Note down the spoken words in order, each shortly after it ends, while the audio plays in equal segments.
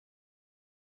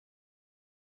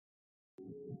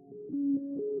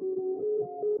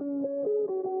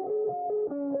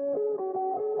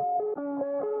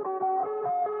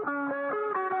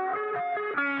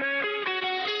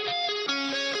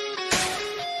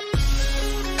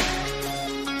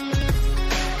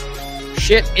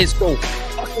Shit is so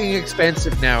fucking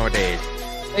expensive nowadays.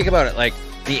 Think about it. Like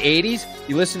the 80s,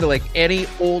 you listen to like any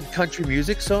old country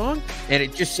music song, and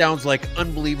it just sounds like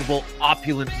unbelievable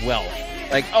opulent wealth.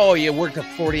 Like, oh, you worked a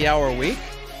 40-hour week?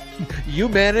 You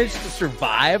managed to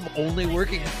survive only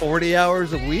working 40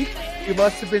 hours a week? You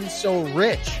must have been so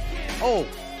rich. Oh,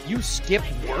 you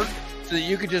skipped work so that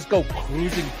you could just go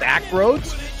cruising back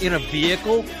roads in a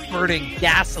vehicle burning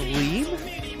gasoline?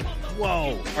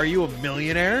 Whoa, are you a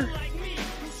millionaire?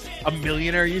 A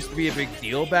millionaire used to be a big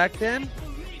deal back then.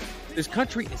 This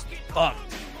country is fucked.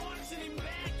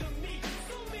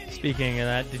 Speaking of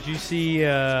that, did you see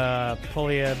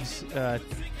Poilievre's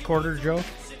quarter joke?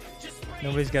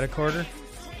 Nobody's got a quarter?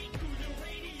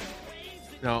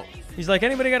 No. He's like,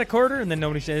 anybody got a quarter? And then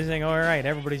nobody says anything. All right,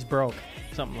 everybody's broke.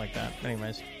 Something like that.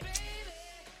 Anyways.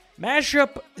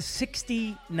 Mashup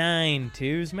 69,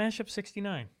 twos. Mashup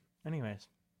 69. Anyways.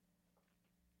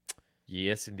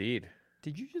 Yes, indeed.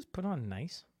 Did you just put on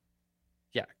nice?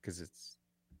 Yeah, because it's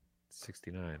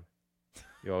 69.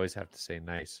 You always have to say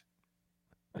nice.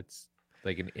 It's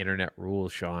like an internet rule,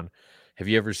 Sean. Have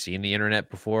you ever seen the internet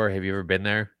before? Have you ever been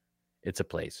there? It's a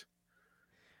place.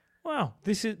 Wow,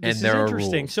 this is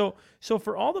interesting. So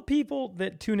for all the people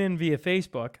that tune in via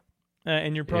Facebook,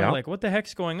 and you're probably like, what the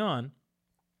heck's going on?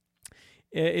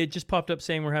 It just popped up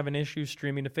saying we're having issues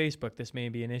streaming to Facebook. This may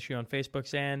be an issue on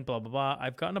Facebook's end, blah, blah, blah.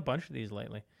 I've gotten a bunch of these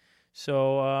lately.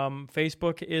 So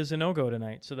Facebook is a no-go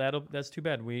tonight. So that's too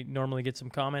bad. We normally get some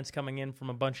comments coming in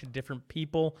from a bunch of different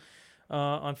people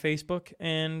on Facebook.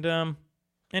 And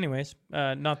anyways,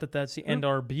 not that that's the end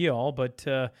or be-all, but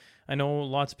I know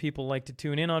lots of people like to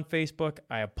tune in on Facebook.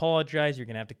 I apologize. You're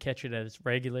going to have to catch it at its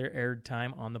regular aired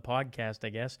time on the podcast, I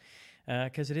guess,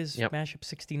 because it is Mashup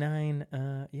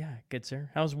 69. Yeah, good, sir.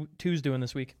 How's Two's doing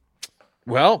this week?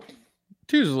 Well,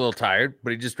 Two's a little tired,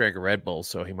 but he just drank a Red Bull,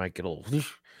 so he might get a little...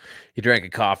 He drank a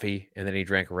coffee, and then he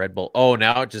drank a Red Bull. Oh,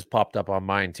 now it just popped up on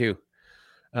mine, too.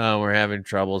 We're having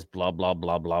troubles, blah, blah,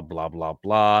 blah, blah, blah, blah,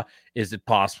 blah. Is it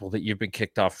possible that you've been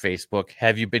kicked off Facebook?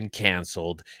 Have you been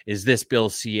canceled? Is this Bill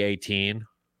C-18?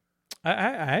 I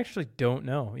actually don't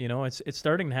know. You know, it's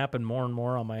starting to happen more and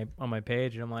more on my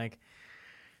page, and I'm like,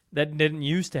 that didn't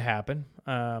used to happen.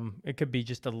 It could be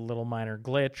just a little minor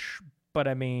glitch, but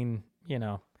I mean, you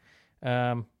know,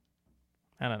 I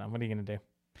don't know. What are you going to do?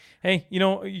 Hey, you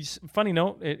know, funny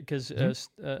note, because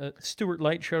Stuart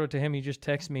Light, shout out to him, he just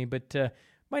texted me, but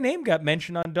my name got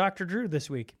mentioned on Dr. Drew this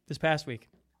past week.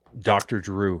 Dr.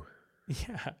 Drew.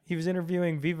 Yeah, he was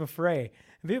interviewing Viva Frey.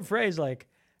 Viva Frey's like,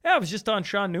 yeah, I was just on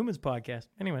Sean Newman's podcast.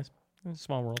 Anyways, it's a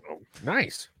small world. Oh,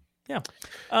 nice. Yeah.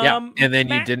 And then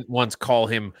you didn't once call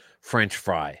him French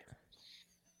fry.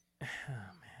 Oh,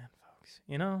 man, folks.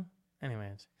 You know,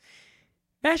 anyways.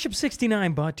 Mashup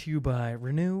 69 brought to you by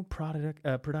Renew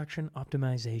Production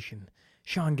Optimization.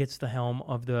 Sean gets the helm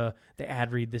of the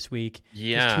ad read this week.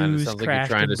 Yeah, it sounds like you're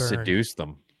trying to seduce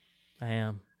them. I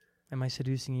am. Am I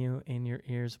seducing you in your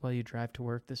ears while you drive to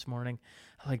work this morning?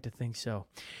 I like to think so.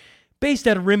 Based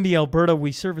out of Rimbey, Alberta,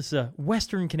 we service the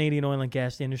Western Canadian oil and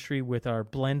gas industry with our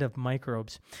blend of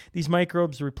microbes. These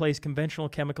microbes replace conventional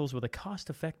chemicals with a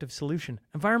cost-effective solution,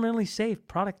 environmentally safe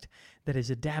product that is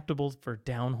adaptable for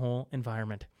downhole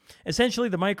environment. Essentially,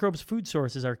 the microbes' food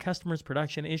source is our customer's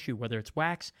production issue. Whether it's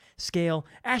wax, scale,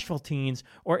 asphaltenes,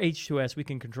 or H2S, we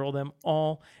can control them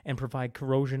all and provide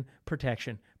corrosion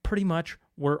protection. Pretty much,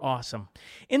 we're awesome.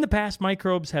 In the past,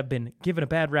 microbes have been given a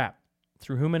bad rap.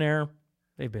 Through human error,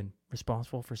 they've been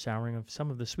responsible for souring of some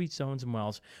of the sweet zones and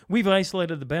wells. We've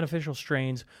isolated the beneficial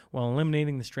strains while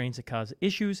eliminating the strains that cause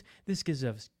issues. This gives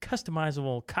us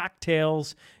customizable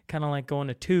cocktails, kind of like going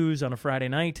to Two's on a Friday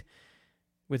night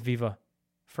with Viva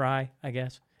Fry, I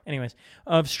guess. Anyways,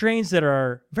 of strains that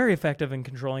are very effective in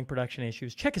controlling production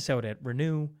issues. Check us out at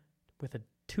Renew with a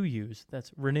 2 U's.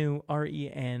 That's Renew,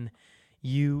 RENUU.net.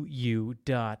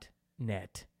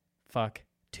 Fuck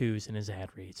Two's in his ad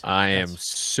reads. I am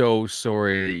so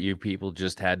sorry that you people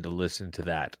just had to listen to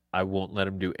that. I won't let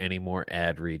him do any more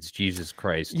ad reads. Jesus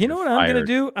Christ. You know what I'm going to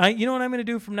do? You know what I'm going to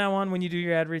do from now on when you do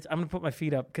your ad reads? I'm going to put my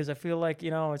feet up because I feel like,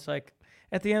 you know, it's like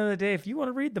at the end of the day, if you want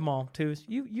to read them all, Two's,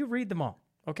 you read them all.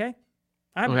 Okay?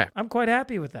 I'm quite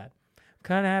happy with that. I'm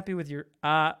kind of happy with your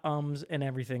and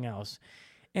everything else.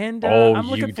 And I'm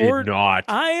looking forward. Did not.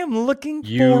 I am looking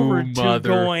forward to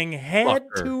going head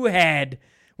to head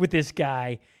with this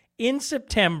guy in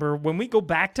September when we go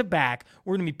back to back.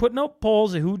 We're going to be putting out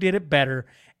polls of who did it better,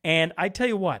 And I tell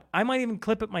you what, I might even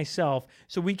clip it myself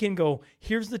so we can go,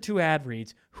 here's the 2 ad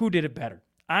reads. Who did it better?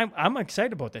 I'm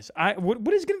excited about this.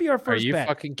 What is going to be our Are first you bet?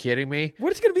 fucking kidding me?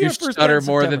 What is going to be You our first bet stutter in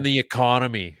more September? than the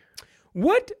economy.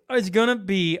 What is going to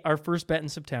be our first bet in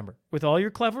September? With all your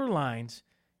clever lines,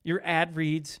 your ad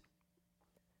reads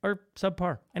are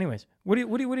subpar. Anyways, what do you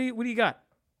got? What do you got?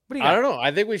 I don't know.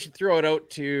 I think we should throw it out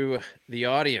to the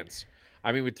audience.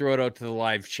 I mean, we throw it out to the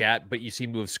live chat, but you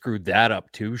seem to have screwed that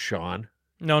up too, Sean.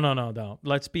 No.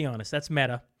 Let's be honest. That's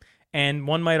meta. And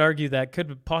one might argue that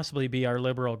could possibly be our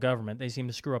liberal government. They seem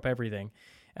to screw up everything.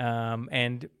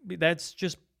 And that's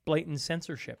just blatant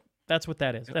censorship. That's what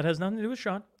that is. That has nothing to do with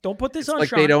Sean. Don't put this on like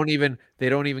Sean. they don't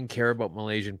even care about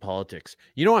Malaysian politics.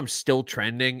 You know, I'm still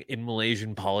trending in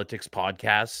Malaysian politics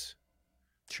podcasts.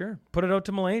 Sure. Put it out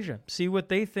to Malaysia. See what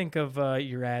they think of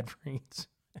your ad reads.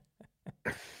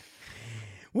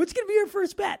 What's going to be your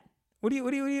first bet? What do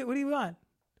you want?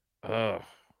 I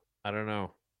don't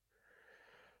know.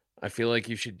 I feel like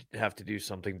you should have to do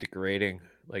something degrading,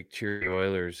 like cheer the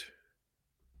Oilers.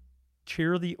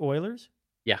 Cheer the Oilers?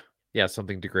 Yeah,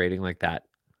 something degrading like that.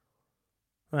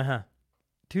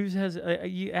 Twos has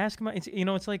you ask him.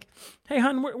 It's like, hey,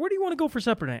 hon, where do you want to go for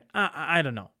supper tonight? I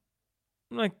don't know.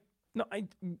 I'm like, no,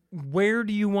 where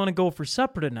do you want to go for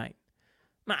supper tonight?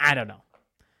 I don't know.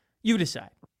 You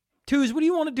decide. Twos, what do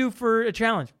you want to do for a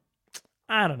challenge?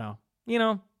 I don't know.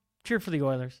 Cheer for the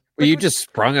Oilers. Well, you just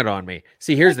sprung it on me.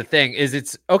 See, here's the thing: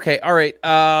 it's okay. All right.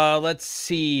 Let's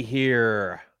see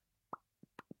here.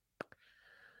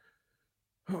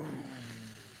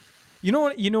 You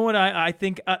know what? I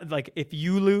think like if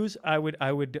you lose, I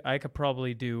could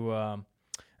probably do.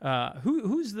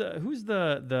 Who's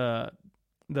the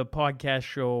podcast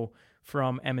show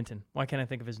from Edmonton? Why can't I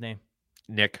think of his name?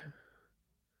 Nick.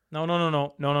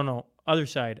 No. Other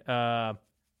side.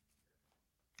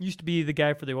 Used to be the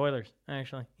guy for the Oilers.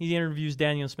 Actually, he interviews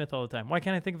Daniel Smith all the time. Why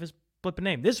can't I think of his flipping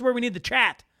name? This is where we need the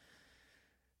chat.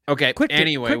 Okay.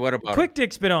 What about Quick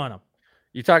Dick's been on him.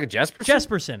 You talking Jesperson?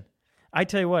 Jesperson. I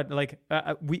tell you what, like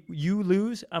you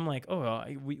lose, I'm like,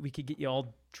 we could get you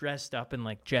all dressed up in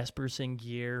like Jesperson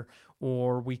gear,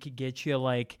 or we could get you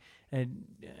like,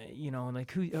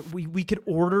 like who we could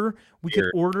order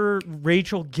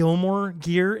Rachel Gilmore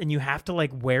gear, and you have to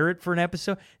like wear it for an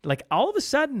episode. Like all of a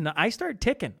sudden, I start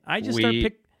ticking. I just start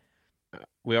pick.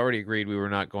 We already agreed we were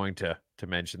not going to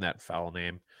mention that foul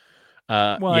name.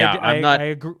 Well, yeah, I'm not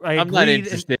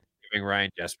interested. Giving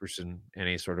Ryan Jesperson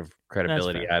any sort of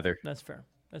credibility either. That's fair.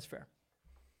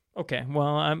 Okay,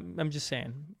 well, I'm just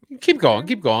saying. Keep going.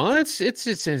 It's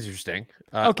interesting.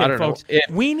 Okay, I don't folks, know.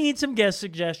 we need some guest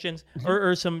suggestions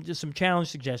or some challenge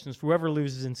suggestions for whoever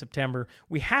loses in September.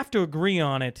 We have to agree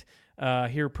on it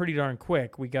here pretty darn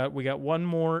quick. We got one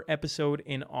more episode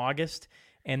in August,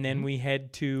 and then we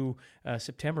head to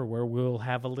September where we'll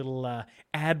have a little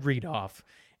ad read off.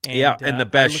 And the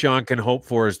best Sean can hope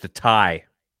for is the tie.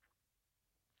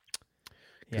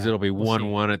 Because it'll be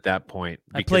 1-1 at that point.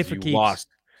 I play for keeps.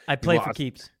 I play for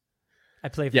keeps.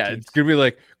 Yeah, it's going to be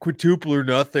like quadruple or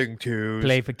nothing, too.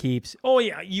 Play for keeps. Oh,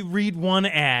 yeah, you read one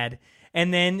ad,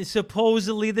 and then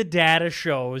supposedly the data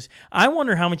shows. I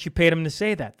wonder how much you paid him to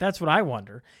say that. That's what I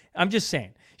wonder. I'm just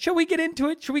saying. Shall we get into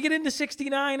it? Should we get into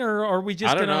 69, or are we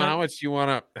just I don't know. How much do you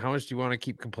want to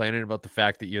keep complaining about the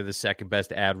fact that you're the second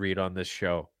best ad read on this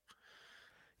show?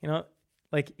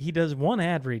 Like he does one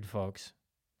ad read, folks.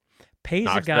 Pays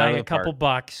a guy a couple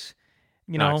bucks,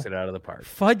 knocks it out of the park.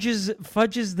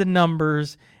 Fudges the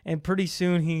numbers, and pretty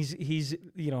soon he's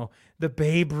the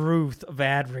Babe Ruth of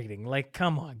ad reading. Like,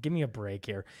 come on, give me a break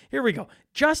here. Here we go.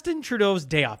 Justin Trudeau's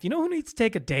day off. You know who needs to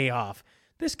take a day off?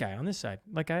 This guy on this side.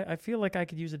 Like, I feel like I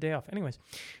could use a day off. Anyways,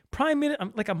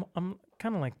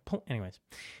 anyways.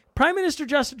 Prime Minister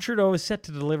Justin Trudeau is set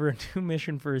to deliver a new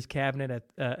mission for his cabinet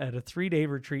at a 3-day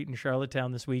retreat in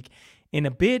Charlottetown this week in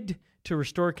a bid to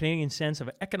restore Canadians' sense of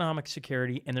economic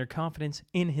security and their confidence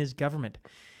in his government.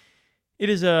 It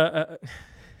is a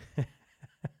keep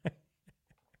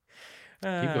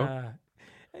going.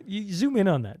 You zoom in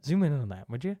on that,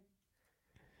 would you?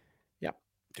 Yep.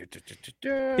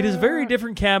 It is a very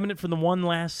different cabinet from the one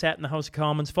last sat in the House of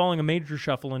Commons. Following a major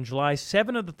shuffle in July,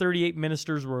 7 of the 38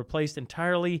 ministers were replaced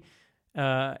entirely,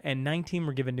 and 19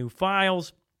 were given new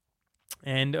files.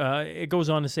 And it goes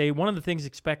on to say, one of the things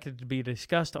expected to be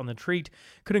discussed on the retreat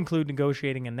could include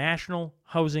negotiating a national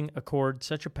housing accord.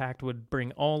 Such a pact would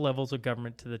bring all levels of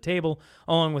government to the table,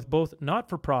 along with both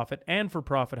not-for-profit and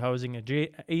for-profit housing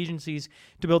agencies,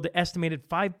 to build the estimated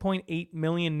 5.8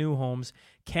 million new homes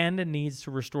Canada needs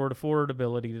to restore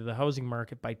affordability to the housing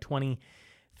market by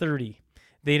 2030.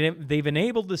 They've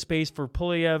enabled the space for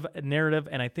Polyev narrative,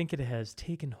 and I think it has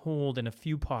taken hold in a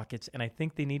few pockets, and I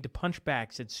think they need to punch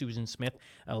back, said Susan Smith,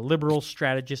 a liberal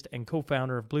strategist and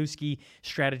co-founder of Bluesky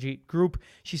Strategy Group.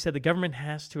 She said the government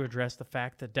has to address the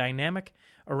fact that dynamic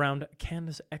around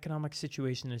Canada's economic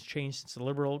situation has changed since the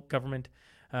Liberal government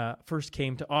first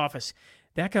came to office.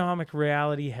 The economic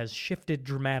reality has shifted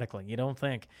dramatically, you don't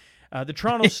think? The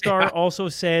Toronto Star also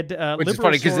said... Which is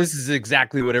funny because this is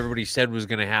exactly what everybody said was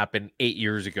going to happen 8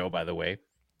 years ago, by the way.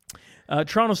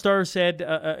 Toronto Star said,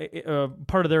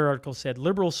 part of their article said,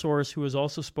 liberal source who has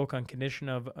also spoke on condition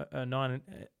of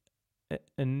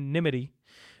anonymity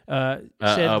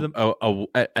said...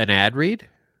 an ad read?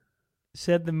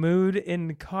 Said the mood in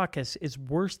the caucus is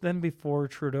worse than before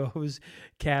Trudeau's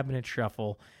cabinet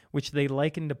shuffle, which they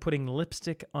likened to putting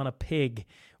lipstick on a pig.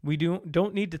 We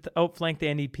don't need to outflank the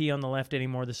NDP on the left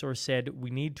anymore, the source said. We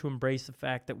need to embrace the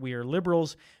fact that we are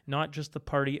liberals, not just the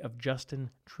party of Justin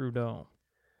Trudeau.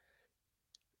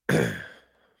 A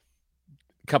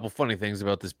couple funny things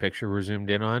about this picture we're zoomed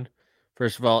in on.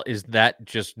 First of all, is that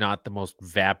just not the most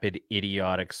vapid,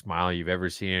 idiotic smile you've ever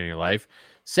seen in your life?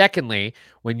 Secondly,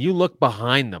 when you look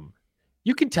behind them,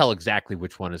 you can tell exactly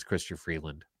which one is Chrystia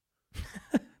Freeland.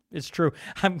 It's true.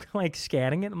 I'm like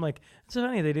scanning it. I'm like, it's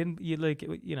funny. They didn't,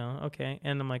 okay.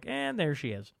 And I'm like, and there she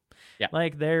is. Yeah.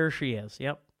 Like, there she is.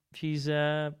 Yep. She's,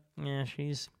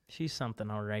 she's something.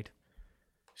 All right.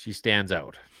 She stands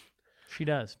out. She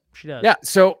does. She does. Yeah.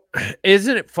 So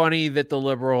isn't it funny that the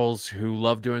liberals who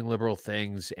love doing liberal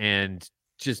things and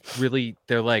just really,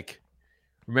 they're like,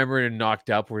 remember in Knocked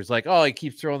Up where it's like, oh, he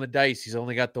keeps throwing the dice. He's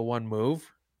only got the one move.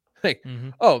 Like,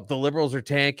 oh, the liberals are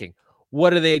tanking.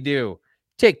 What do?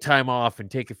 Take time off and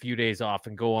take a few days off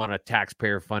and go on a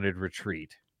taxpayer-funded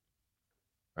retreat.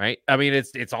 Right? I mean,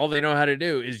 it's all they know how to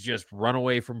do is just run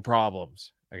away from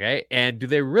problems. Okay? And do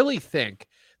they really think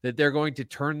that they're going to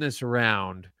turn this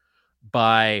around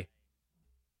by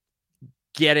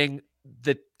getting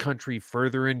the country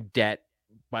further in debt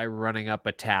by running up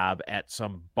a tab at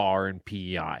some bar in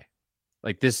PEI?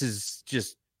 Like, this is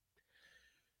just...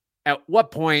 At what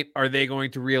point are they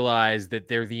going to realize that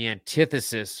they're the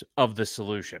antithesis of the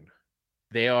solution?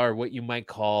 They are what you might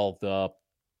call the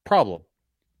problem.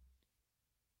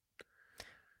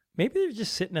 Maybe they're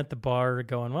just sitting at the bar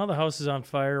going, well, the house is on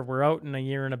fire. We're out in a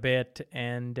year and a bit.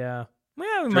 And, we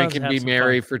drink and be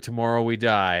merry, for tomorrow we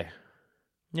die.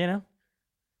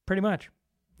 Pretty much.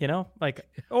 Like,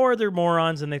 or they're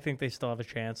morons and they think they still have a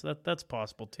chance. That's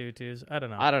possible too. I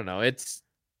don't know. It's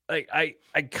like, I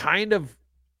kind of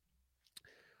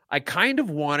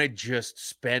want to just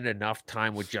spend enough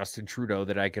time with Justin Trudeau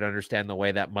that I could understand the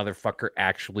way that motherfucker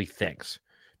actually thinks.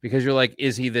 Because you're like,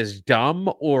 is he this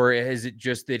dumb? Or is it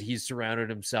just that he's surrounded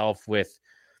himself with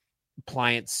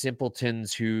pliant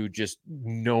simpletons who just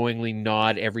knowingly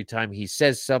nod every time he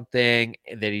says something,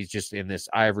 that he's just in this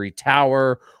ivory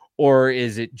tower? Or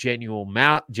is it genuine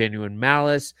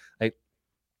malice? Like,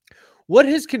 what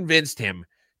has convinced him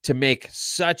to make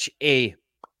such a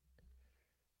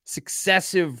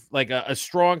successive, like a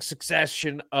strong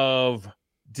succession of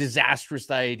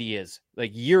disastrous ideas,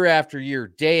 like year after year,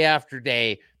 day after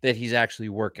day, that he's actually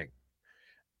working?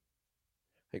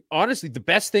 Like, honestly, the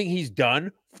best thing he's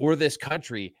done for this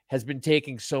country has been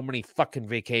taking so many fucking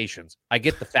vacations. I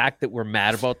get the fact that we're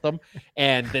mad about them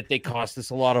and that they cost us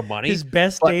a lot of money. His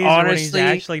best days are when he's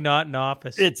actually not in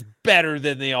office. It's better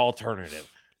than the alternative.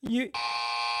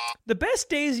 The best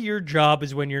days of your job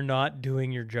is when you're not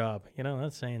doing your job.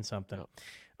 That's saying something.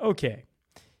 Okay.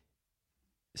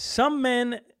 Some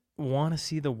men want to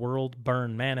see the world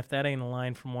burn. Man, if that ain't a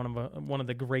line from one of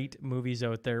the great movies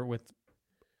out there with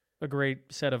a great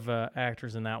set of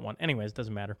actors in that one. Anyways,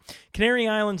 doesn't matter. Canary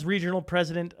Islands Regional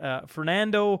President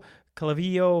Fernando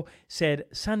Clavillo said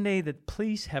Sunday that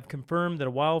police have confirmed that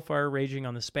a wildfire raging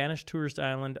on the Spanish tourist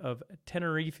island of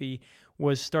Tenerife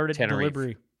was started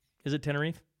deliberately. Is it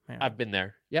Tenerife? Yeah. I've been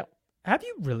there. Yep. Have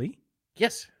you really?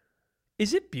 Yes.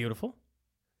 Is it beautiful?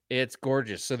 It's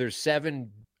gorgeous. So there's 7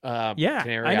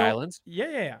 Canary Islands.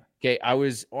 Yeah. Okay, I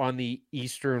was on the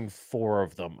eastern 4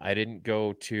 of them. I didn't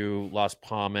go to Las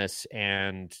Palmas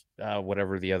and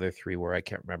whatever the other 3 were. I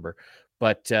can't remember.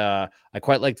 But I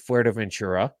quite liked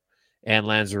Fuerteventura and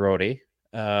Lanzarote.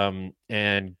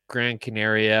 And Gran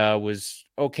Canaria was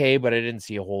okay, but I didn't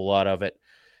see a whole lot of it.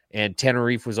 And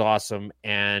Tenerife was awesome,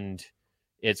 and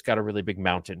it's got a really big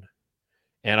mountain.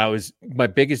 And my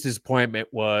biggest disappointment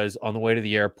was on the way to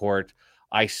the airport,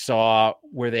 I saw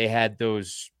where they had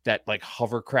that like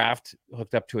hovercraft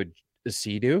hooked up to a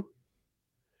Sea-Doo.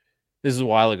 This is a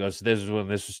while ago, so this is when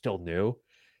this was still new.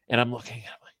 And I'm looking at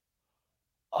it like,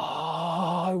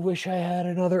 oh, I wish I had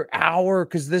another hour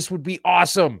because this would be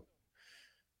awesome.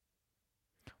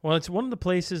 Well, it's one of the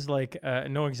places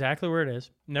know exactly where it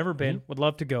is. Never been. Would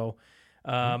love to go.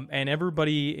 And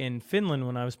everybody in Finland,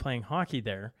 when I was playing hockey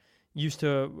there, used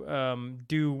to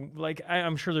do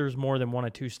I'm sure there was more than one or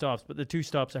two stops, but the two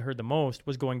stops I heard the most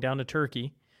was going down to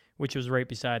Turkey, which was right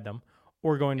beside them,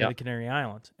 or going to the Canary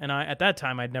Islands. And at that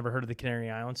time, I'd never heard of the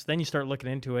Canary Islands. Then you start looking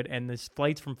into it, and the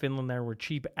flights from Finland there were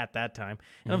cheap at that time.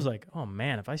 And I was like, oh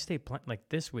man, if I stay like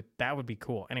this, that would be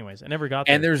cool. Anyways, I never got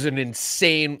there. And there's an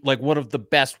insane, one of the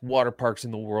best water parks in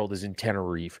the world is in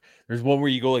Tenerife. There's one where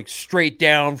you go straight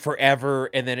down forever,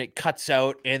 and then it cuts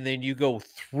out, and then you go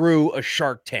through a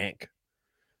shark tank.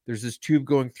 There's this tube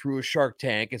going through a shark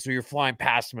tank, and so you're flying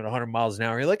past them at 100 miles an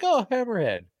hour. You're like, oh,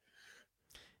 hammerhead.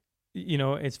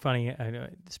 It's funny.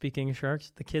 Speaking of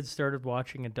sharks, the kids started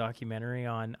watching a documentary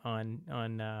on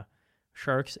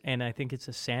sharks, and I think it's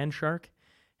a sand shark.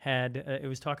 It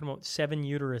was talking about 7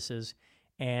 uteruses,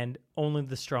 and only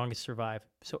the strongest survive.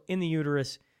 So in the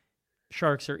uterus,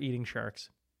 sharks are eating sharks,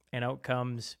 and out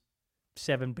comes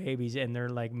 7 babies, and they're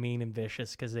mean and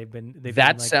vicious because they've been.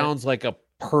 That sounds like a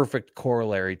perfect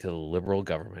corollary to the Liberal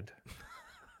government.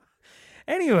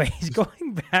 Anyways,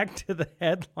 going back to the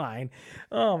headline.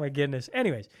 Oh my goodness.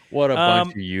 Anyways, what a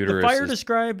bunch of uteruses. The fire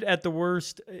described as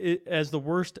the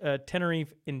worst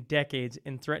Tenerife in decades,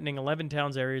 in threatening 11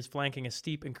 towns areas, flanking a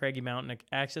steep and craggy mountain.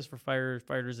 Access for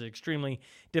firefighters is extremely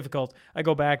difficult. I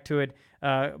go back to it.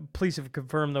 Police have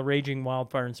confirmed the raging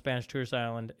wildfire in Spanish Tourist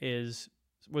Island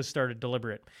was started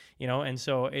deliberate. And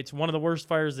so it's one of the worst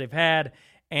fires they've had.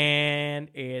 And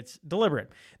it's deliberate.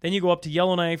 Then you go up to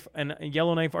Yellowknife, and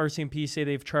Yellowknife RCMP say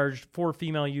they've charged 4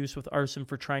 female youths with arson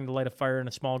for trying to light a fire in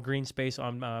a small green space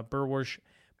on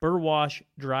Burwash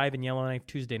Drive in Yellowknife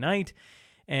Tuesday night.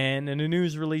 And in a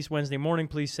news release Wednesday morning,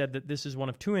 police said that this is one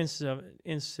of 2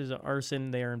 instances of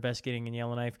arson they are investigating in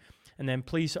Yellowknife. And then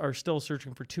police are still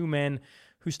searching for 2 men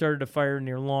who started a fire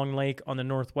near Long Lake on the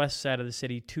northwest side of the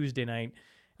city Tuesday night.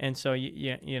 And so,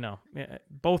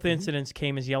 both incidents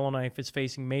came as Yellowknife is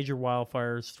facing major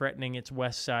wildfires threatening its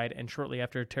west side, and shortly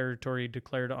after a territory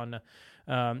declared on a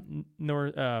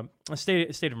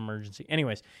state of emergency.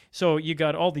 Anyways, so you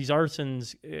got all these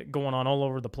arsons going on all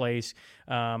over the place.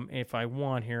 If I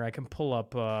want here, I can pull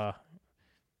up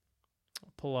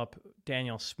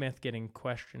Daniel Smith getting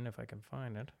questioned if I can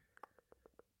find it.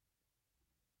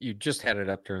 You just had it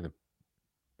up during the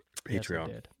Patreon. Yes, I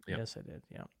did. Yep. Yes, I did.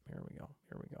 Yeah. Here we go.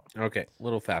 Okay, a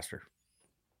little faster.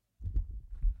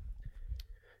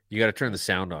 You got to turn the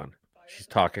sound on. She's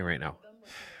talking right now.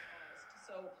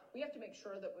 So we have to make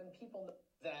sure that when people know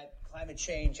that climate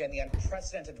change and the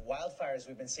unprecedented wildfires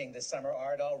we've been seeing this summer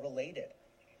are at all related.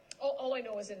 All I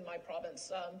know is in my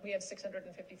province, we have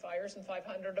 650 fires and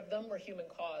 500 of them were human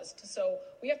caused. So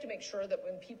we have to make sure that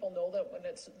when people know that when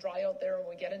it's dry out there and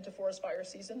we get into forest fire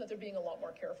season, that they're being a lot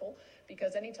more careful,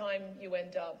 because anytime you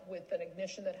end up with an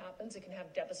ignition that happens, it can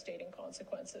have devastating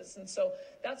consequences. And so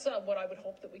that's what I would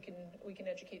hope that we can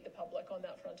educate the public on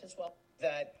that front as well.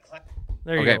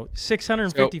 There you go.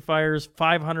 650 fires,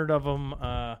 500 of them,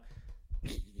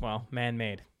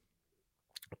 man-made.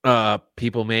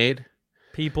 People-made.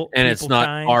 And it's not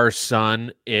kind. Our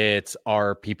sun, it's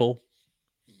our people.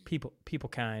 People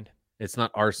kind. It's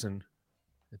not arson.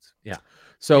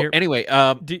 So anyway,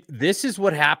 this is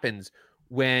what happens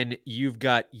when you've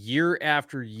got year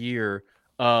after year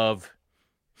of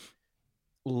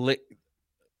let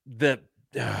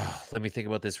me think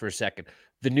about this for a second.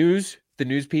 The news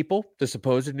people, the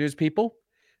supposed news people,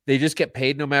 they just get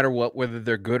paid no matter what, whether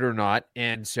they're good or not.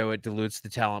 And so it dilutes the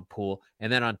talent pool.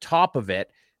 And then on top of it,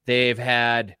 they've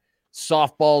had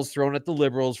softballs thrown at the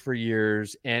Liberals for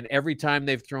years, and every time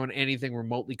they've thrown anything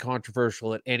remotely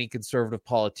controversial at any conservative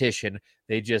politician,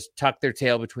 they just tuck their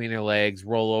tail between their legs,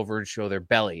 roll over, and show their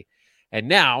belly. And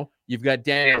now you've got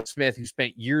Danielle Smith, who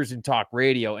spent years in talk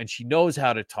radio, and she knows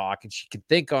how to talk, and she can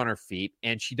think on her feet,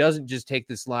 and she doesn't just take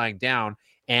this lying down.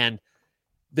 And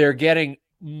they're getting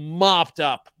mopped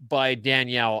up by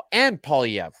Danielle and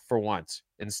Polyev for once.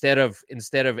 Instead of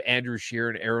Andrew Scheer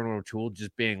and Aaron O'Toole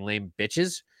just being lame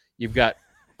bitches, you've got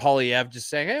Polyev just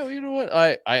saying, "Hey, well, you know what?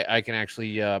 I can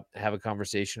actually have a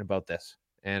conversation about this,"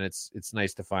 and it's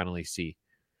nice to finally see.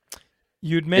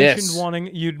 You'd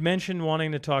mentioned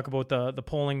wanting to talk about the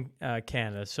polling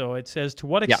Canada. So it says, to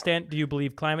what extent do you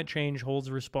believe climate change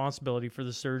holds responsibility for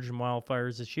the surge in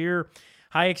wildfires this year?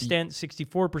 High extent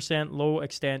 64%, low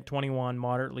extent 21%,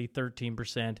 moderately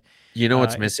 13%. You know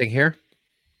what's missing here?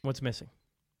 What's missing?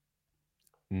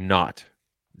 Not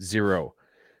zero,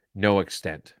 no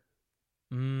extent.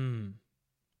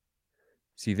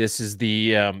 See, this is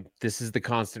the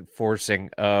constant forcing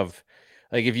of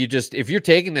Like if you're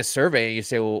taking this survey and you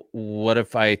say, well, what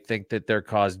if I think that they're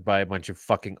caused by a bunch of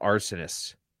fucking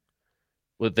arsonists?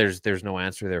 Well, there's no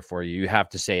answer there for you. You have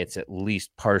to say it's at least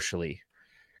partially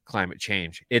climate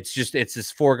change. It's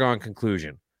this foregone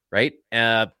conclusion, right?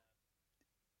 The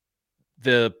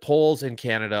polls in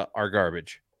Canada are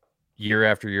garbage, year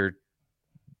after year,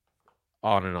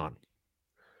 on and on.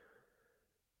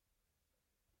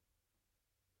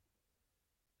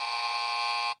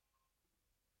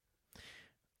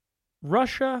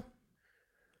 Russia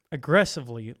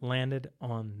aggressively landed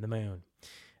on the moon.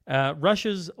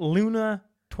 Russia's Luna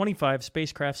 25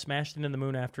 spacecraft smashed into the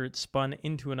moon after it spun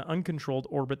into an uncontrolled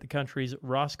orbit. The country's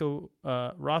Roscosmos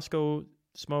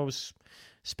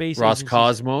space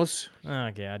Roscosmos?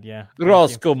 Oh, God, yeah.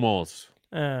 Roscosmos.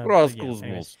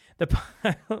 Roscosmos. The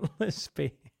pilotless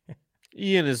space.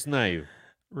 Ian is new.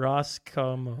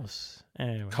 Roscosmos.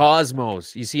 Anyway.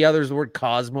 Cosmos. You see how there's the word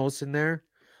cosmos in there?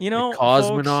 You know, like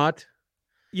cosmonaut. Folks,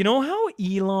 you know how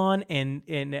Elon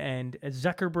and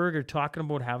Zuckerberg are talking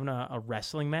about having a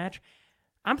wrestling match?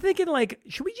 I'm thinking, like,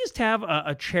 should we just have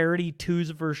a charity Twos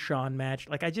versus Sean match?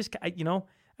 Like, I just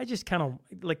kind of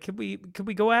like, could we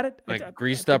go at it? Like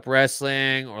greased up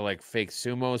wrestling or like fake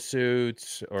sumo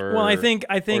suits or well, I think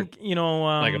like a fake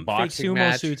boxing sumo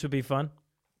match. suits would be fun.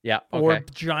 Yeah, okay.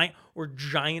 Or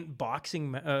giant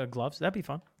boxing gloves. That'd be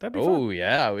fun. Fun. Oh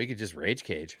yeah, we could just rage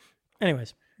cage.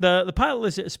 Anyways, the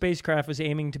pilotless spacecraft was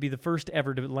aiming to be the first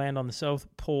ever to land on the south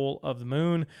pole of the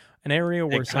moon, an area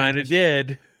where it kind of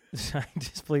did.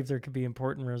 Scientists believe there could be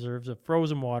important reserves of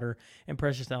frozen water and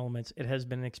precious elements. It has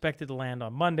been expected to land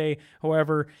on Monday.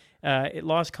 However, they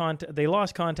lost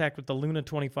contact with the Luna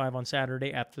 25 on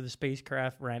Saturday after the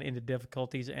spacecraft ran into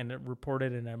difficulties and it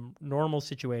reported in a normal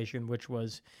situation, which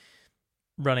was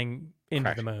running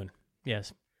into the moon.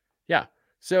 Yes. Yeah.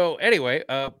 So anyway,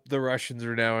 the Russians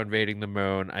are now invading the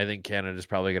moon. I think Canada's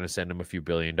probably going to send them a few $1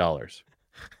 billion.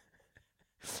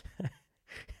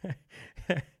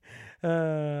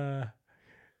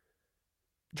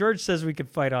 George says we could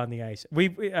fight on the ice.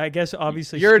 I guess,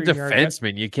 obviously, you're a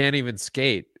defenseman. You can't even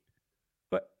skate.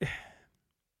 But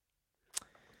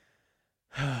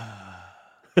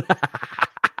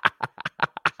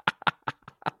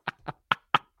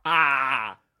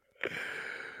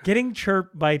getting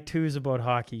chirped by twos about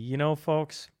hockey, you know,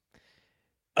 folks.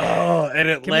 Oh, and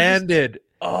it landed.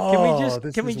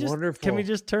 Can we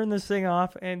just turn this thing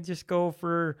off and just go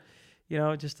for,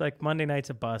 just like Monday night's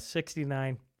a bus,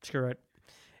 69. Screw it.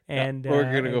 And we're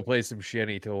gonna go play some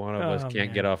shinny till one of us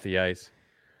can't get off the ice.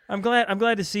 I'm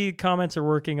glad to see comments are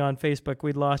working on Facebook.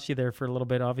 We'd lost you there for a little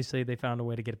bit. Obviously, they found a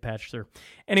way to get it patched through.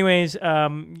 Anyways,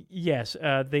 yes,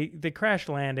 they crash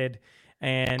landed,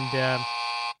 and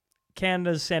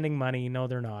Canada's sending money. No,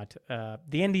 they're not. The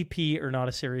NDP are not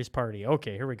a serious party.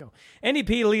 Okay, here we go.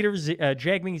 NDP leader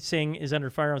Jagmeet Singh is under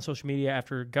fire on social media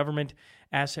after government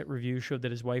asset review showed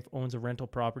that his wife owns a rental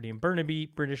property in Burnaby,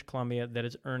 British Columbia, that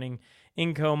is earning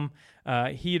income.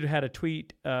 He had a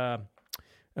tweet.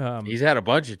 He's had a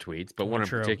bunch of tweets, but one in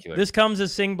particular. This comes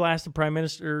as Singh blasted Prime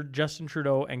Minister Justin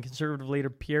Trudeau and Conservative leader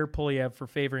Pierre Poilievre for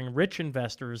favoring rich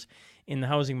investors in the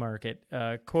housing market.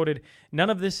 Quoted, "None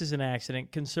of this is an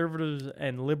accident. Conservatives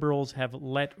and Liberals have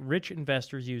let rich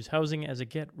investors use housing as a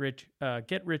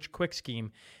get-rich-quick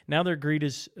scheme. Now their greed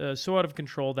is so out of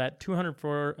control that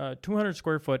 200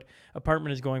 square foot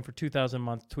apartment is going for $2,000 a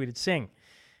month," tweeted Singh.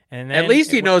 And then at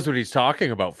least he knows what he's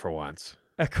talking about for once.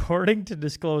 According to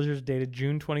disclosures dated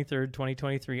June 23rd,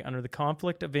 2023, under the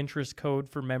Conflict of Interest Code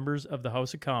for members of the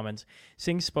House of Commons,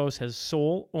 Singh's spouse has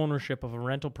sole ownership of a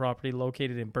rental property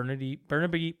located in Burnaby,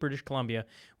 British Columbia,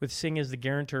 with Singh as the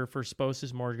guarantor for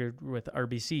spouse's mortgage with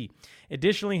RBC.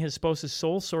 Additionally, his spouse's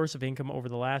sole source of income over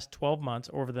the next 12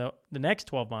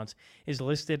 months, is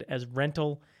listed as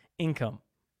rental income.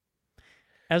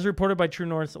 As reported by True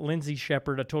North's Lindsay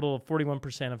Shepherd, a total of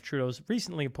 41% of Trudeau's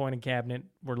recently appointed cabinet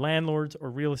were landlords or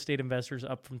real estate investors,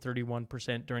 up from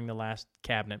 31% during the last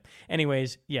cabinet.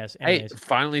 Anyways, yes. Hey,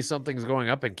 finally something's going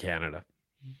up in Canada.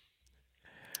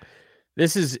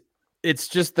 It's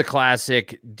just the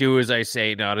classic do as I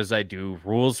say, not as I do.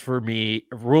 Rules for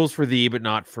thee, but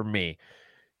not for me.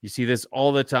 You see this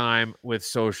all the time with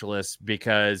socialists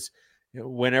because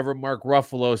whenever Mark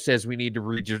Ruffalo says we need to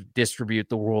redistribute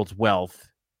the world's wealth,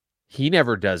 he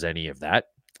never does any of that.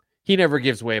 He never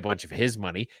gives away a bunch of his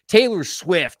money. Taylor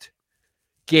Swift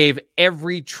gave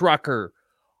every trucker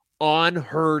on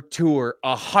her tour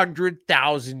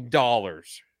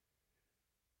 $100,000.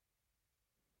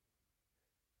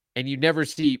 And you never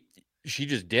see, she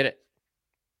just did it.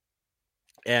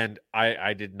 And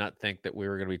I did not think that we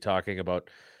were going to be talking about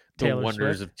the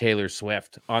wonders of Taylor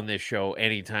Swift on this show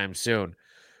anytime soon.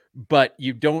 but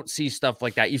you don't see stuff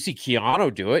like that. You see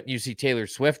Keanu do it, and you see Taylor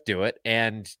Swift do it,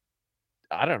 and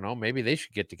I don't know, maybe they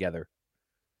should get together.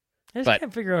 I just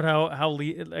can't figure out how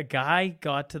a guy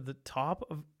got to the top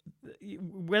of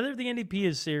whether the NDP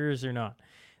is serious or not.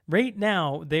 Right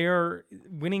now, they are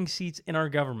winning seats in our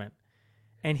government,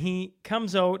 and he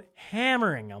comes out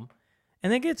hammering them,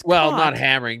 and then gets caught. Not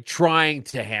hammering, trying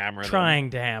to hammer.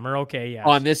 Okay, yeah.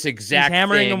 On this exact He's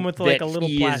hammering thing them with like a little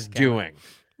he is plastic doing.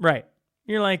 Right.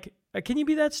 You're like, can you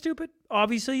be that stupid?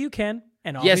 Obviously you can,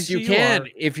 and yes, obviously you can are.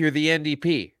 if you're the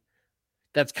NDP.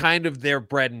 That's kind of their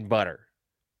bread and butter.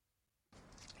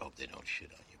 Hope they don't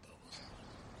shit on you, Bubbles.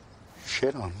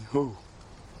 Shit on who?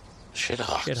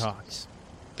 Shithawks. Shithawks.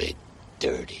 Big,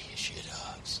 dirty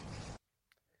shithawks.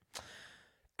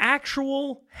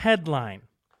 Actual headline,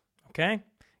 okay?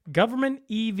 Government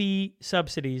EV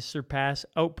subsidies surpass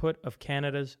output of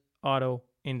Canada's auto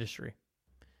industry.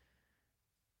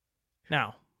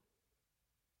 Now,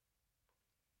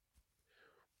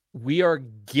 we are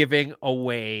giving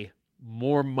away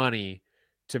more money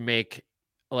to make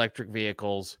electric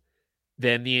vehicles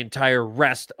than the entire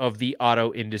rest of the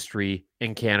auto industry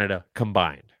in Canada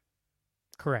combined.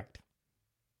 correct.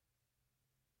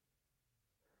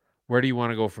 Where do you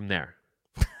want to go from there?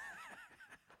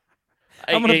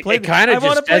 I'm going to play. It kind of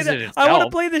just says it itself. I want to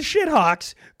play the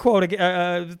Shithawks quote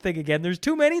thing again. There's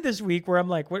too many this week where I'm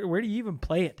like, where do you even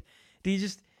play it? Do you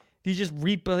just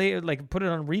replay it, like put it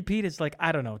on repeat? It's like,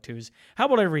 I don't know, twos. How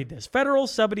about I read this? Federal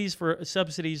subsidies for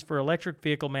electric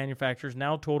vehicle manufacturers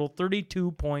now total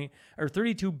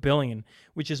 $32 billion,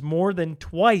 which is more than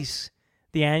twice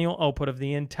the annual output of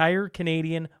the entire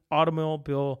Canadian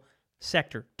automobile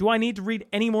sector. Do I need to read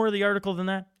any more of the article than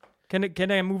that?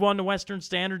 Can I move on to Western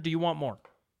Standard? Do you want more?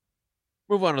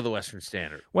 Move on to the Western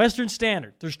Standard. Western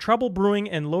Standard. There's trouble brewing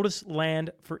in Lotus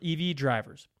Land for EV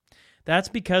drivers. That's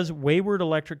because wayward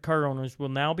electric car owners will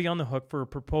now be on the hook for a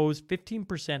proposed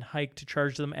 15% hike to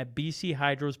charge them at BC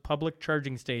Hydro's public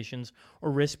charging stations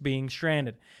or risk being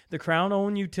stranded. The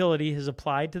Crown-owned utility has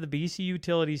applied to the BC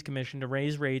Utilities Commission to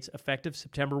raise rates effective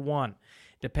September 1.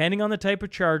 Depending on the type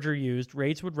of charger used,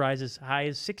 rates would rise as high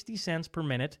as 60 cents per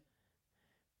minute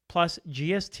plus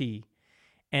GST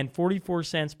and 44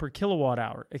 cents per kilowatt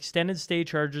hour. Extended stay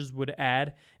charges would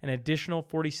add an additional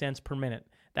 40 cents per minute.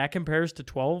 That compares to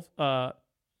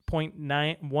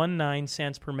 12.19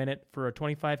 cents per minute for a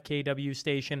 25 kW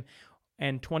station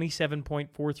and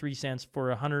 27.43 cents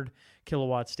for a 100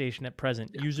 kilowatt station at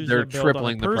present. They're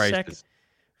tripling the prices.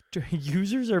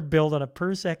 Users are billed on a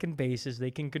per-second basis they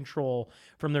can control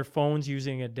from their phones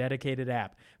using a dedicated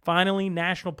app. Finally,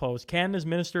 National Post, Canada's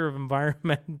Minister of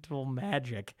Environmental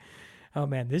Magic. Oh,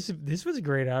 man, this was a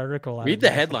great article. Read the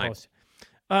headline.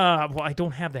 Well, I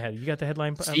don't have the headline. You got the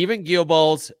headline? Stephen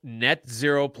Guilbeault's net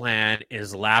zero plan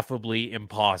is laughably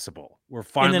impossible. We're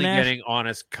finally getting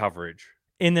honest coverage.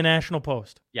 In the National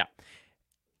Post. Yeah.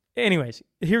 Anyways,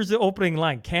 here's the opening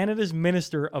line. Canada's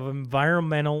Minister of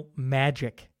Environmental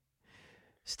Magic,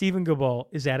 Stephen Guilbeault,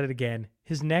 is at it again.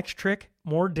 His next trick,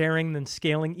 more daring than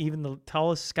scaling even the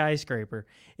tallest skyscraper,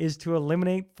 is to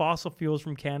eliminate fossil fuels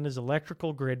from Canada's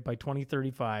electrical grid by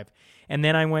 2035. And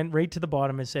then I went right to the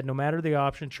bottom and said, no matter the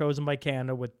option chosen by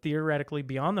Canada, would theoretically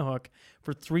be on the hook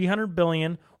for $300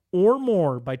 billion or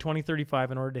more by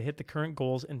 2035 in order to hit the current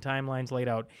goals and timelines laid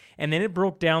out. And then it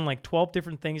broke down like 12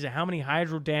 different things of how many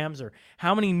hydro dams or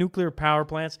how many nuclear power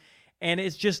plants. And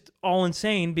it's just all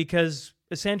insane because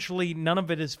essentially none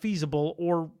of it is feasible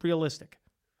or realistic.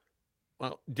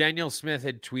 Well, Daniel Smith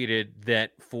had tweeted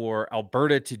that for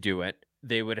Alberta to do it,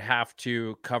 they would have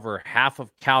to cover half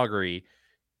of Calgary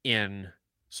in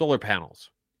solar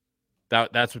panels.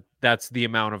 That's the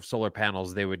amount of solar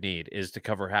panels they would need, is to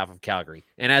cover half of Calgary.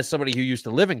 And as somebody who used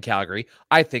to live in Calgary,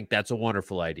 I think that's a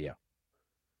wonderful idea.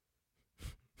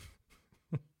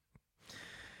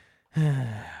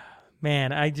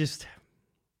 Man, I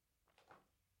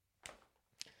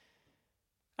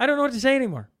don't know what to say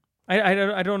anymore. I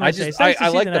don't know what to say. It's nice to I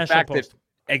see like the the National fact Post.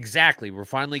 that exactly we're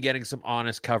finally getting some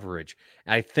honest coverage.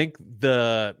 And I think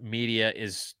the media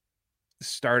is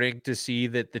starting to see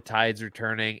that the tides are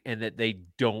turning and that they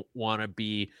don't want to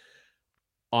be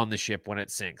on the ship when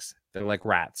it sinks. They're like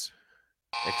rats,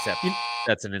 except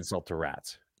that's an insult to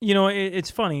rats. You know,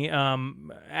 it's funny.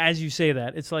 As you say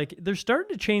that, it's like they're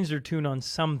starting to change their tune on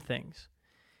some things.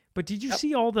 But did you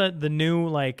see all the new,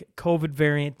 like, COVID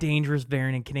variant, dangerous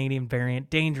variant, Canadian variant,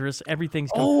 dangerous,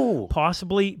 everything's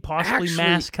possibly actually,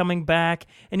 masks coming back.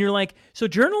 And you're like, so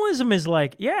journalism is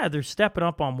like, yeah, they're stepping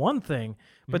up on one thing,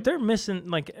 but they're missing,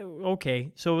 like,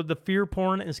 okay, so the fear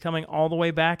porn is coming all the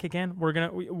way back again.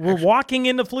 We're walking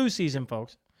into flu season,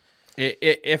 folks.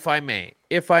 If I may,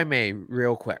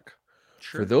 real quick.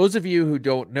 Sure. For those of you who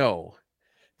don't know,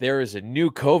 there is a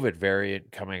new COVID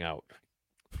variant coming out,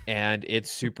 and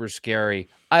it's super scary.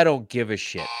 I don't give a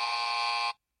shit.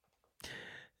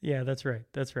 Yeah, that's right.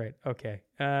 That's right. Okay.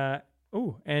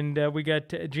 And we got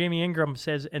Jamie Ingram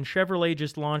says, and Chevrolet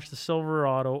just launched the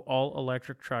Silverado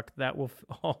all-electric truck that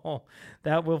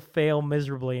will fail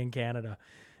miserably in Canada.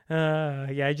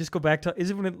 Yeah, I just go back to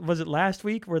was it last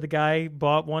week where the guy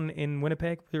bought one in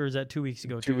Winnipeg, or was that 2 weeks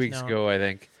ago? 2 weeks ago, I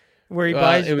think. Where he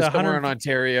buys it was the somewhere in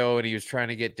Ontario, and he was trying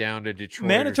to get down to Detroit,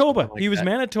 Manitoba. Like he was that.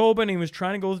 Manitoba, and he was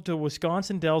trying to go to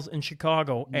Wisconsin Dells and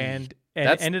Chicago, and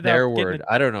that's ended their up word.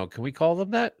 I don't know. Can we call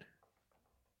them that?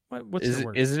 What's their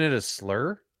word? Isn't it a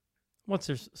slur? What's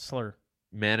their slur?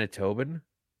 Manitoban.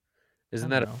 Isn't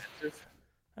that offensive?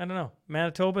 I don't know.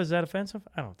 Manitoba, is that offensive?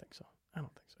 I don't think so.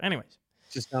 Anyways,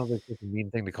 it just sounds like such a mean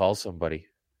thing to call somebody.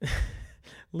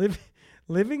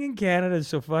 Living in Canada is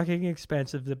so fucking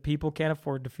expensive that people can't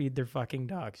afford to feed their fucking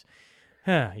dogs.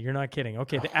 Huh, you're not kidding.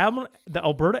 Okay, the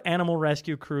Alberta Animal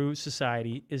Rescue Crew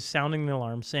Society is sounding the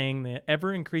alarm, saying the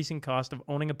ever-increasing cost of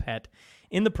owning a pet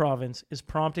in the province is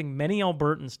prompting many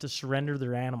Albertans to surrender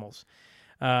their animals.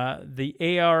 The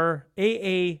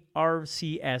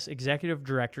AARCS Executive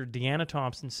Director, Deanna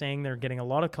Thompson, saying they're getting a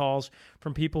lot of calls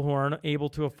from people who aren't able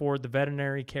to afford the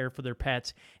veterinary care for their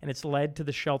pets, and it's led to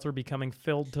the shelter becoming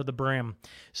filled to the brim.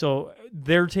 So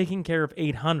they're taking care of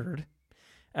 800.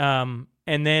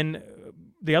 And then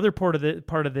the other part of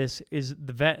this is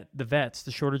the vets,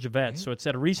 the shortage of vets. Mm-hmm. So it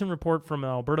said a recent report from the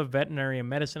Alberta Veterinary and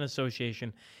Medicine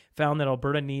Association found that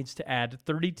Alberta needs to add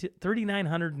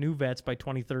 3,900 new vets by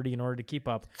 2030 in order to keep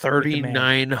up.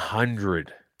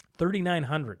 3,900.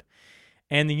 3,900.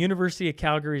 And the University of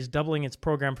Calgary is doubling its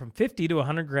program from 50 to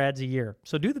 100 grads a year.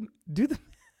 So do the math.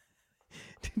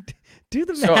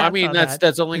 So I mean, on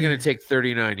that's only going to take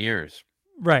 39 years.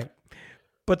 Right.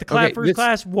 But the first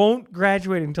class won't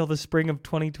graduate until the spring of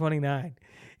 2029.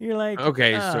 You're like,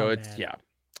 okay, so it's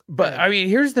But I mean,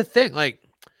 here's the thing: like,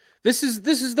 this is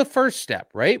the first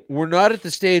step, right? We're not at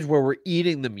the stage where we're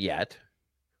eating them yet.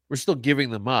 We're still giving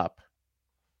them up.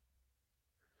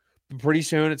 But pretty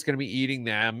soon, it's going to be eating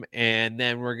them, and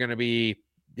then we're going to be,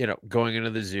 going into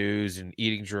the zoos and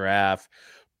eating giraffe.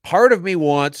 Part of me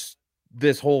wants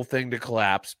this whole thing to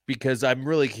collapse because I'm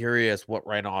really curious what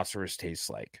rhinoceros tastes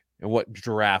like. And what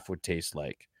giraffe would taste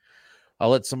like. I'll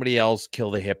let somebody else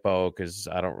kill the hippo because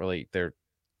they're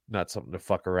not something to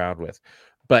fuck around with.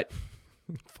 But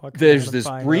there's this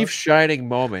brief shining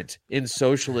moment in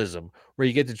socialism where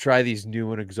you get to try these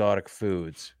new and exotic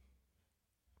foods.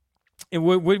 And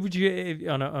what would you,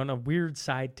 on a weird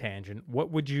side tangent,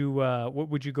 what would you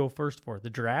go first for?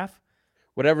 The giraffe?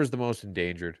 Whatever's the most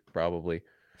endangered, probably.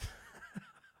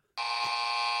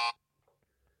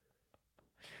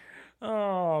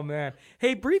 Oh man!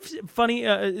 Hey, brief side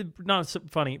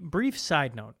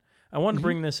note. I wanted to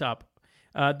bring this up.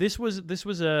 This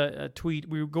was a tweet.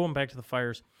 We were going back to the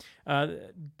fires. I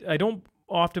don't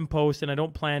often post, and I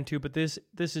don't plan to, but this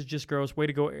is just gross. Way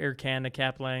to go, Air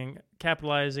Canada,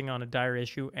 capitalizing on a dire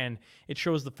issue, and it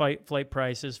shows the flight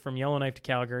prices from Yellowknife to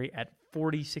Calgary at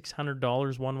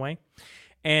 $4,600 one way,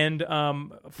 and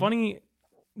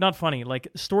not funny, like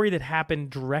a story that happened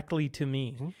directly to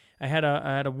me. Mm-hmm. I had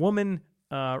a woman,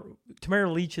 Tamara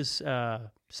Leach's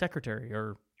secretary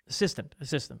or assistant.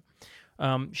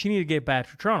 She needed to get back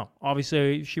to Toronto.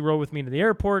 Obviously, she rode with me to the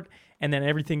airport, and then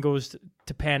everything goes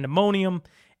to pandemonium.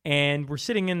 And we're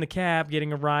sitting in the cab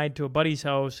getting a ride to a buddy's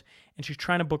house, and she's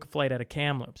trying to book a flight out of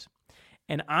Kamloops.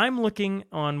 And I'm looking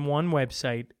on one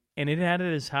website, and it had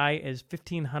it as high as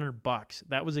 $1,500.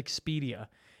 That was Expedia,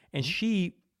 and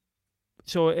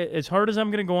So as hard as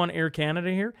I'm going to go on Air Canada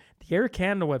here, the Air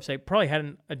Canada website probably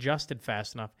hadn't adjusted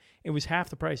fast enough. It was half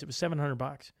the price. It was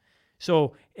 $700.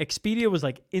 So Expedia was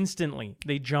like instantly,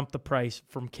 they jumped the price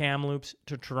from Kamloops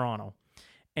to Toronto.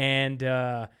 And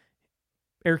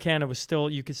Air Canada was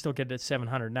you could still get it at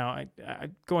 $700. Now, I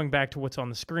going back to what's on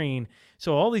the screen,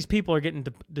 so all these people are getting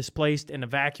displaced and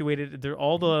evacuated.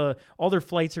 All their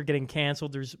flights are getting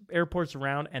canceled. There's airports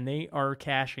around, and they are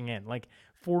cashing in like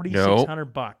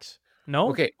 $4,600. No?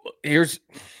 Okay,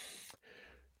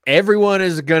 everyone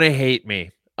is going to hate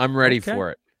me. I'm ready for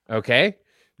it. Okay?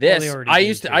 I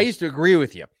used to agree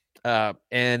with you.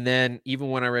 And then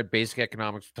even when I read Basic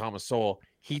Economics with Thomas Sowell,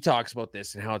 he talks about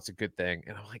this and how it's a good thing.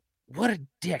 And I'm like, what a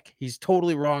dick. He's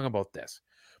totally wrong about this.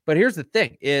 But here's the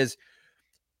thing is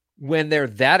when they're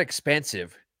that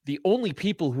expensive, the only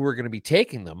people who are going to be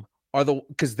taking them are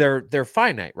because they're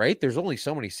finite, right? There's only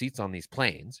so many seats on these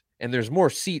planes, and there's more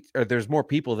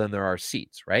people than there are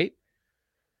seats, right?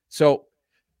 So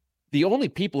the only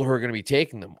people who are going to be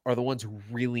taking them are the ones who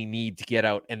really need to get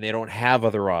out and they don't have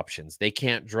other options. They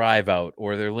can't drive out,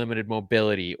 or they're limited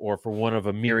mobility, or for one of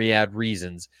a myriad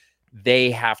reasons,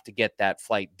 they have to get that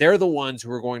flight. They're the ones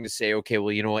who are going to say, okay,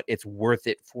 well, you know what? It's worth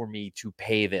it for me to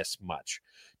pay this much.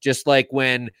 Just like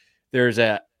when there's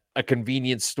a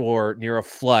convenience store near a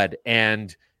flood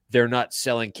and they're not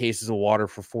selling cases of water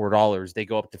for $4. They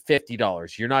go up to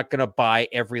 $50. You're not going to buy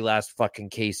every last fucking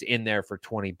case in there for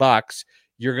 $20.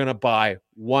 You're going to buy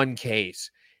one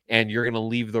case and you're going to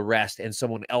leave the rest, and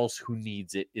someone else who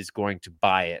needs it is going to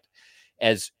buy it.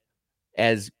 As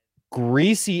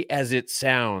greasy as it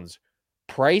sounds,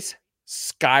 price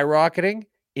skyrocketing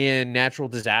in natural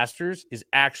disasters is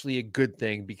actually a good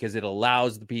thing because it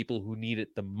allows the people who need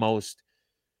it the most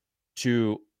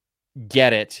to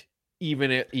get it, even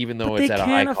though it's at a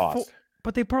high cost.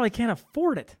 But they probably can't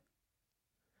afford it.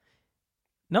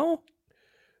 No?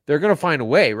 They're going to find a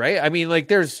way, right? I mean, like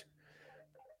there's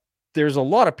a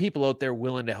lot of people out there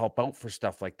willing to help out for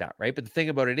stuff like that, right? But the thing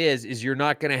about it is you're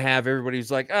not going to have everybody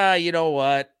who's like, you know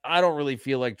what? I don't really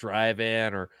feel like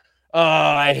driving, or,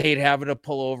 I hate having to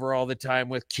pull over all the time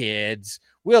with kids.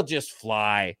 We'll just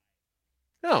fly.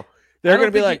 No, they're going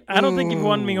to be like, I don't think you've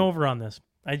won me over on this.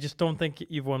 I just don't think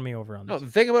you've won me over on this. No,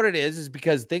 the thing about it is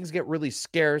because things get really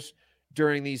scarce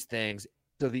during these things.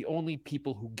 So the only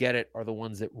people who get it are the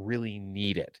ones that really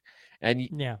need it. And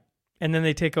yeah. And then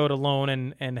they take out a loan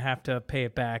and have to pay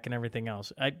it back and everything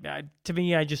else. To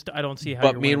me, I don't see how.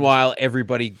 But meanwhile,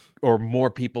 everybody or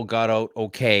more people got out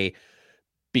okay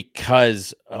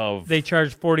because of they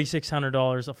charged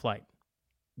 $4,600 a flight.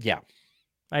 Yeah,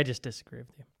 I just disagree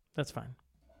with you. That's fine.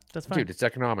 That's fine, dude. It's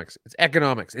economics. It's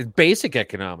economics. It's basic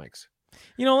economics.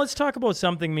 You know, let's talk about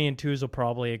something me and Tuz will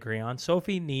probably agree on.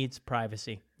 Sophie needs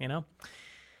privacy. You know.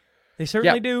 They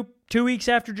certainly do. 2 weeks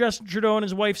after Justin Trudeau and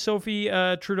his wife, Sophie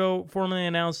Trudeau, formally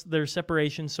announced their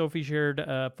separation, Sophie shared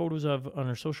photos on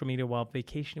her social media while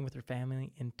vacationing with her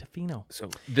family in Tofino. So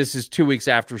this is 2 weeks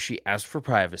after she asked for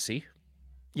privacy.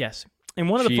 Yes. In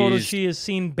one of the photos, she is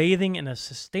seen bathing in a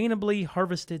sustainably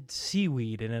harvested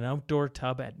seaweed in an outdoor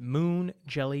tub at Moon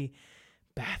Jelly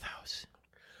Bathhouse.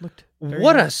 Looked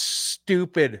what nice. A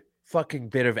stupid fucking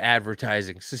bit of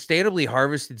advertising. Sustainably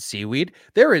harvested seaweed.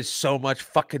 There is so much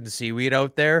fucking seaweed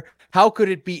out there. How could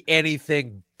it be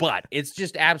anything but? It's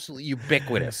just absolutely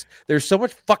ubiquitous. There's so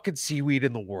much fucking seaweed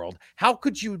in the world. How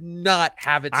could you not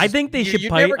have it? I think they should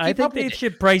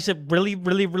price it really,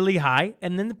 really, really high,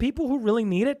 and then the people who really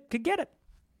need it could get it.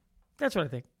 That's what I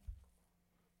think.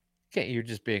 Okay, you're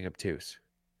just being obtuse.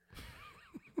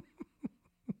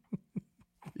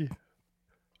 Yeah.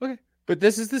 Okay. But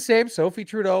this is the same Sophie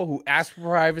Trudeau who asked for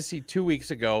privacy 2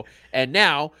 weeks ago, and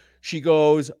now she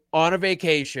goes on a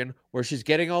vacation where she's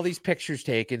getting all these pictures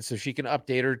taken so she can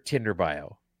update her Tinder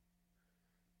bio.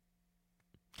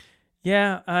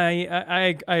 Yeah,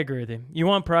 I agree with you. You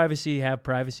want privacy, have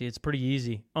privacy. It's pretty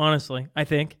easy, honestly, I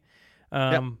think.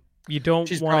 You don't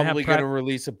She's want to have probably going to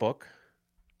release a book.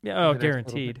 Yeah,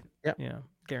 guaranteed. Yeah,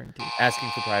 guaranteed. Asking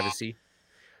for privacy.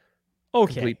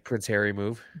 Okay. Complete Prince Harry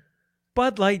move.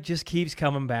 Bud Light just keeps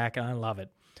coming back, and I love it.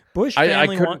 I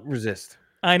couldn't resist.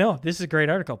 I know. This is a great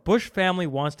article. Bush family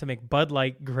wants to make Bud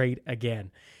Light great again.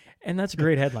 And that's a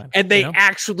great headline. And they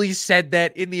actually said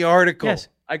that in the article. Yes.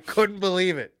 I couldn't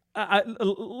believe it.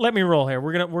 Let me roll here.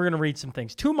 We're gonna read some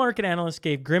things. 2 market analysts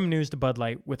gave grim news to Bud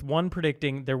Light, with one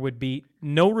predicting there would be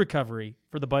no recovery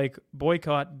for the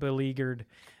boycott beleaguered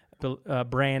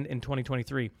brand in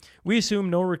 2023. We assume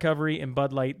no recovery in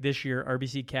Bud Light this year,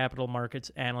 RBC Capital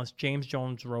Markets analyst James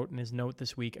Jones wrote in his note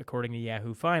this week, according to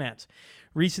Yahoo Finance.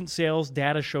 Recent sales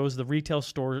data shows the retail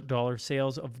store dollar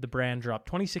sales of the brand dropped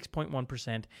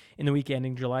 26.1% in the week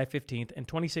ending July 15th and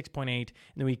 26.8% in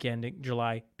the week ending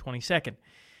July 22nd.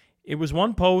 It was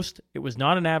one post. It was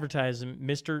not an advertisement,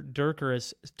 Mr.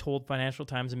 Durkeris told Financial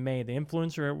Times in May. The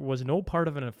influencer was no part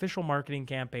of an official marketing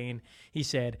campaign, he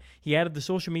said. He added the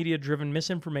social media-driven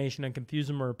misinformation and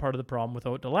confusion were part of the problem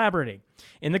without elaborating.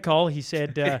 In the call, he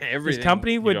said his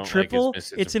company would triple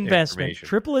its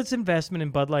investment in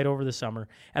Bud Light over the summer.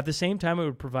 At the same time, it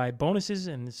would provide bonuses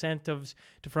and incentives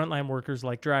to frontline workers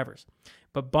like drivers.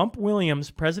 But Bump Williams,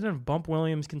 president of Bump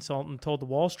Williams Consultant, told the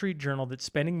Wall Street Journal that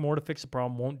spending more to fix a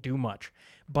problem won't do much.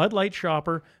 Bud Light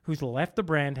shopper who's left the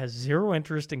brand has zero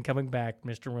interest in coming back,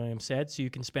 Mr. Williams said, so you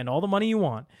can spend all the money you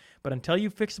want. But until you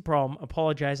fix the problem,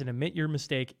 apologize and admit your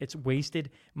mistake. It's wasted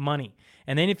money.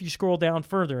 And then if you scroll down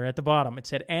further at the bottom, it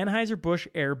said Anheuser-Busch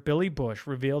heir Billy Bush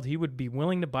revealed he would be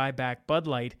willing to buy back Bud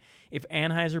Light if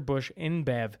Anheuser-Busch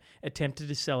InBev attempted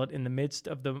to sell it in the midst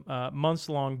of the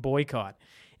months-long boycott.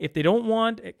 If they don't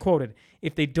want, quoted,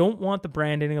 if they don't want the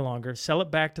brand any longer, sell it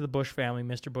back to the Bush family,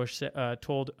 Mr. Bush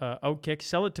told Outkick.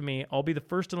 Sell it to me. I'll be the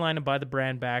first in line to buy the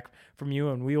brand back from you,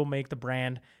 and we will make the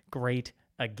brand great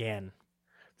again.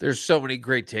 There's so many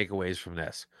great takeaways from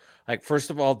this. Like, first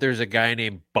of all, there's a guy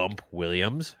named Bump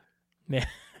Williams. Yeah.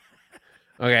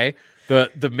 Okay.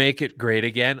 The make it great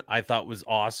again, I thought was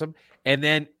awesome. And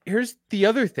then here's the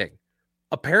other thing.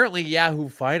 Apparently, Yahoo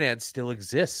Finance still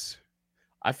exists.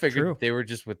 I figured True. they were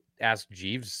just with Ask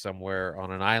Jeeves somewhere on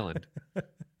an island.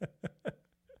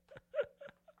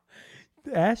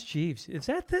 Ask Jeeves. Is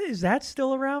that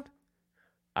still around?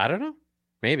 I don't know.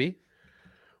 Maybe.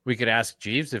 We could ask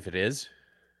Jeeves if it is.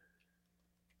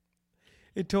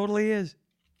 It totally is.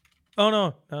 Oh,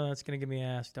 no. No, that's going to give me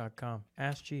ask.com.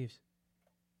 Ask Jeeves.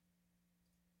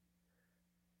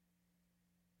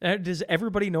 Does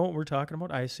everybody know what we're talking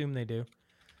about? I assume they do.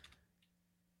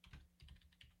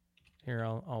 Here,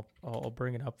 I'll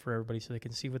bring it up for everybody so they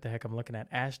can see what the heck I'm looking at.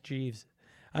 Ask Jeeves.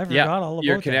 I forgot all about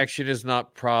your that. connection is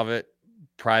not private.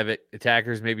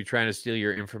 Attackers may be trying to steal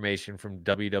your information from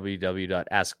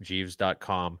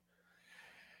www.askjeeves.com.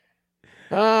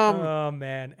 Oh,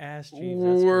 man. Ask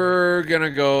Jeeves. We're going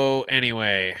to go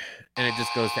anyway, and it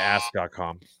just goes to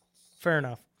ask.com. Fair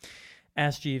enough.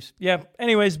 Ask Jeeves. Yeah.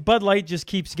 Anyways, Bud Light just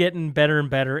keeps getting better and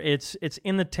better. It's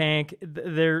in the tank.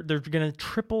 They're going to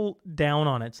triple down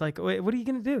on it. It's like, wait, what are you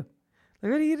going to do?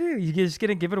 Like, what do? You just going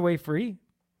to give it away free?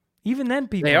 Even then,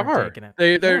 people are taking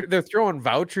it. They're throwing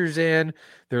vouchers in.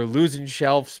 They're losing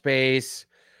shelf space.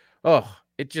 Oh,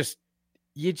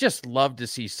 you just love to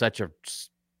see such a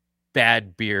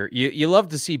bad beer. You love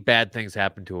to see bad things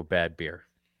happen to a bad beer.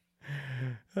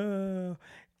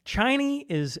 Chinese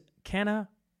is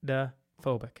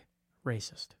Canada-phobic,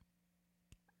 racist.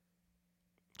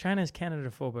 China is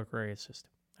Canada-phobic, racist.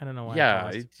 I don't know why.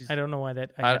 Yeah, I don't know why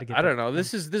that. I don't know.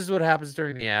 This is what happens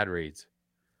during the ad reads.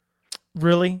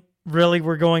 Really,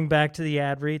 we're going back to the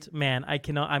ad reads. Man, I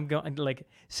cannot. I'm going like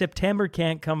September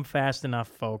can't come fast enough,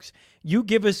 folks. You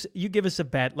give us a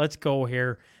bet. Let's go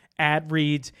here. Ad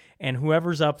reads, and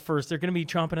whoever's up first, they're going to be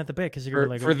chomping at the bit because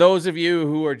they're for those of you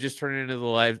who are just tuning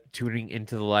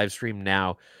into the live stream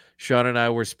now. Sean and I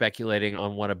were speculating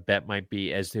on what a bet might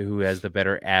be as to who has the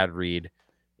better ad read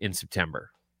in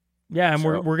September. Yeah, and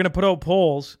we're going to put out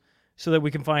polls so that we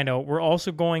can find out. We're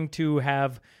also going to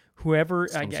have whoever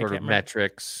some sort of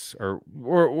metrics, or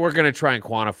we're going to try and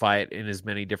quantify it in as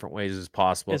many different ways as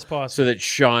possible, so that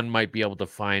Sean might be able to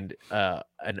find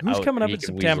who's coming up in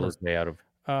September. Out of.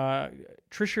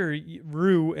 Trisha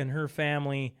Rue and her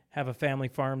family have a family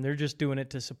farm. They're just doing it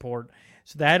to support.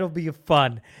 So that'll be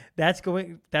fun. That's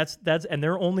and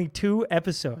there are only 2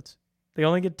 episodes. They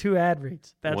only get 2 ad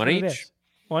reads. That's one each.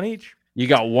 One each. You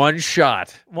got one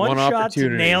shot. One shot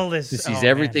opportunity to nail this. To seize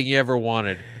everything you ever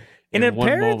wanted. In a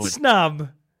apparent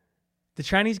snub, the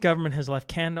Chinese government has left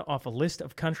Canada off a list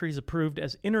of countries approved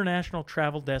as international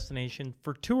travel destination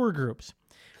for tour groups.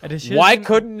 Why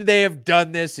couldn't they have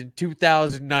done this in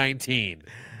 2019?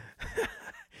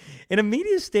 In a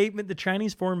media statement, the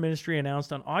Chinese Foreign Ministry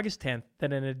announced on August 10th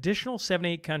that an additional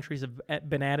 78 countries have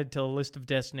been added to the list of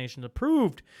destinations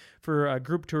approved for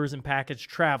group tours and package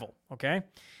travel. Okay?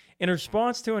 In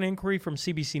response to an inquiry from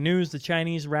CBC News, the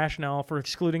Chinese rationale for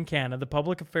excluding Canada, the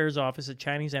Public Affairs Office at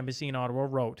Chinese Embassy in Ottawa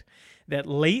wrote that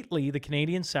lately the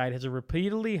Canadian side has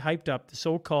repeatedly hyped up the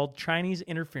so-called Chinese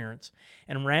interference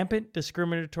and rampant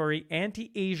discriminatory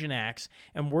anti-Asian acts,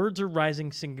 and words are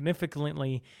rising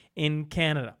significantly in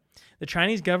Canada. The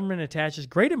Chinese government attaches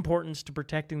great importance to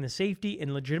protecting the safety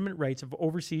and legitimate rights of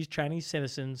overseas Chinese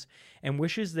citizens and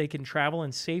wishes they can travel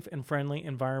in safe and friendly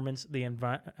environments, the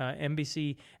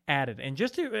embassy added. And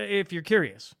just if you're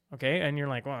curious, okay, and you're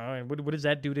like, well, what does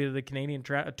that do to the Canadian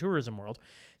tourism world?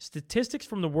 Statistics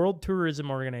from the World Tourism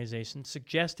Organization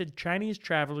suggested Chinese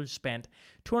travelers spent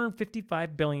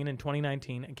 $255 billion in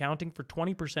 2019, accounting for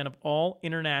 20% of all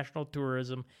international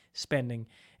tourism spending,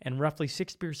 and roughly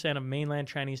 60% of mainland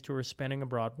Chinese tourists spending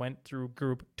abroad went through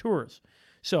group tours.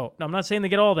 So, now I'm not saying they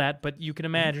get all that, but you can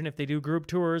imagine if they do group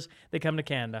tours, they come to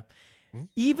Canada.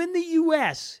 Even the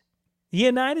U.S., the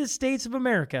United States of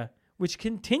America, which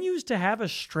continues to have a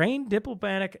strained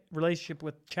diplomatic relationship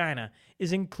with China,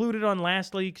 is included on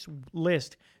last week's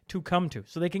list to come to.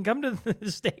 So they can come to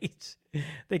the States.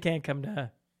 They can't come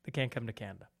to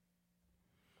Canada.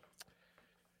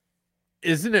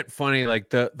 Isn't it funny, like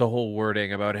the whole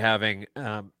wording about having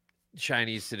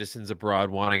Chinese citizens abroad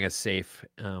wanting a safe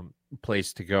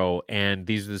place to go, and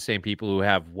these are the same people who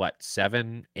have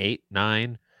 7, 8,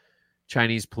 9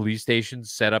 Chinese police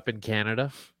stations set up in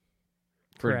Canada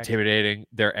for Correct. Intimidating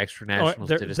their extranational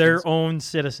citizens. Their own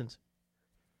citizens.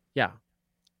 Yeah.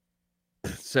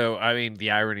 So, I mean,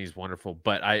 the irony is wonderful,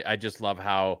 but I just love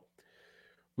how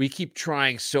we keep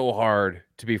trying so hard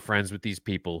to be friends with these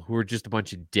people who are just a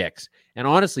bunch of dicks. And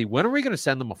honestly, when are we going to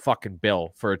send them a fucking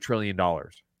bill for $1 trillion?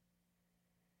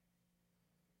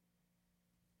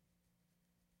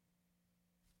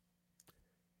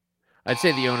 I'd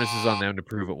say the onus is on them to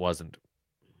prove it wasn't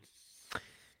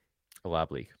a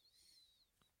lab leak.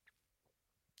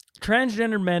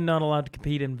 Transgender men not allowed to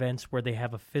compete in events where they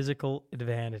have a physical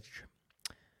advantage.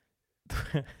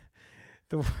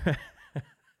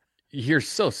 You're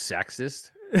so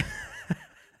sexist.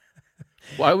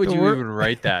 Why would you even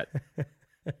write that?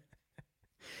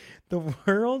 The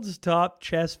world's top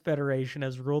chess federation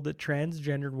has ruled that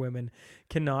transgendered women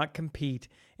cannot compete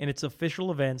in its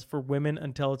official events for women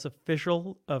until its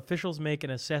officials make an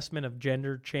assessment of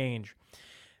gender change.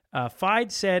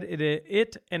 FIDE said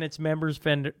it and its members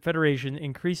federation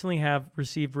increasingly have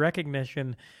received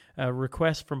recognition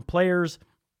requests from players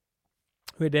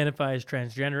who identify as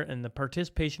transgender, and the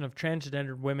participation of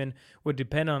transgendered women would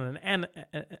depend on an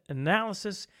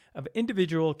analysis of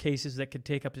individual cases that could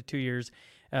take up to 2 years.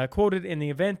 Quoted, in the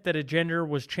event that a gender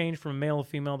was changed from male to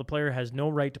female, the player has no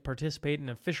right to participate in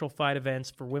official FIDE events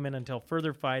for women until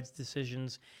further FIDE's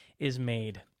decisions is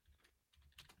made.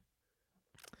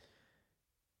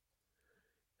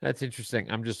 That's interesting.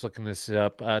 I'm just looking this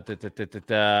up.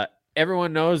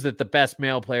 Everyone knows that the best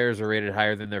male players are rated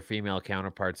higher than their female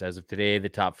counterparts. As of today, the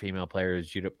top female player is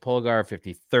Judith Polgar,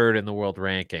 53rd in the world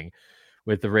ranking,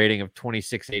 with the rating of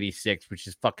 2686, which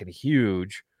is fucking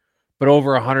huge, but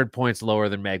over 100 points lower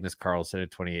than Magnus Carlsen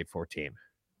at 2814.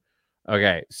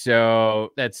 Okay,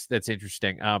 so that's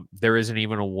interesting. There isn't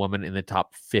even a woman in the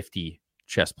top 50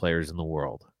 chess players in the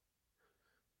world.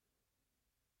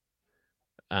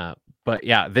 But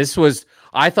yeah,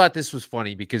 I thought this was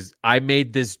funny because I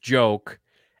made this joke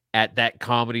at that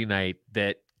comedy night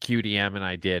that QDM and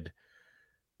I did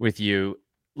with you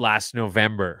last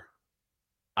November.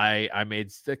 I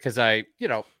made, because I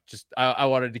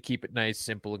wanted to keep it nice,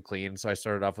 simple, and clean. So I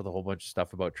started off with a whole bunch of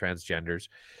stuff about transgenders,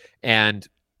 and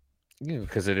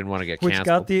because I didn't want to get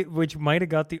canceled. Which might have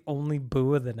got the only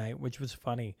boo of the night, which was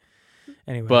funny.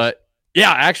 Anyways. But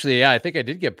yeah, actually, I think I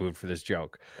did get booed for this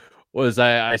joke.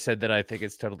 I said that I think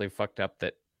it's totally fucked up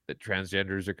that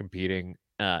transgenders are competing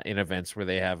in events where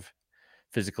they have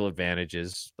physical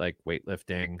advantages like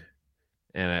weightlifting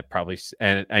and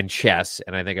and chess,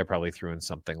 and I think I probably threw in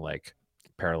something like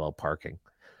parallel parking.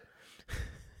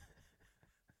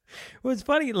 Well, it's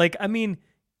funny. Like, I mean,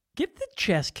 give the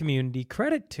chess community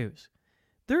credit too.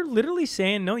 They're literally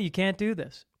saying, no, you can't do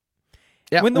this.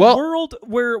 Yeah, when the world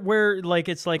where like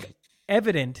it's like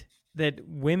evident that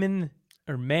women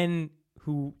or men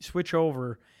who switch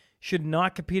over should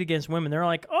not compete against women. They're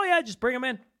like, oh yeah, just bring them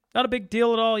in. Not a big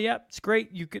deal at all. Yeah, it's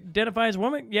great. You could identify as a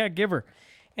woman. Yeah, give her.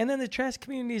 And then the chess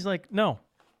community is like, no.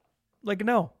 Like,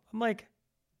 no. I'm like,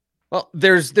 well,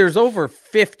 there's over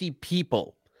 50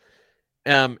 people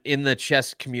in the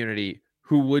chess community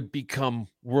who would become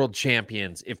world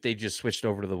champions if they just switched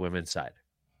over to the women's side.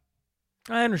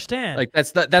 I understand. Like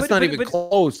that's not even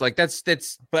close. Like that's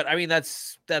but I mean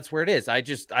that's where it is.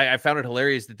 I found it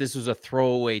hilarious that this was a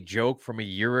throwaway joke from a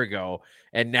year ago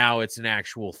and now it's an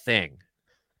actual thing.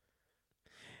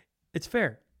 It's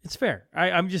fair. It's fair.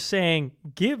 I'm just saying,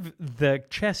 give the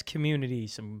chess community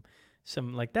some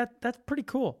like that. That's pretty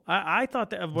cool. I thought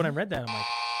that when I read that, I'm like,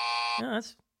 yeah,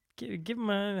 that's give them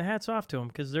hats off to them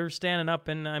because they're standing up,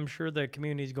 and I'm sure the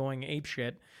community's going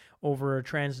apeshit over a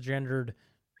transgendered.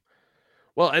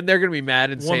 Well, and they're going to be mad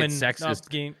and say it's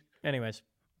sexist. Anyways,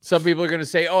 some people are going to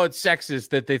say, "Oh, it's sexist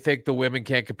that they think the women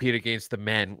can't compete against the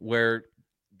men." Where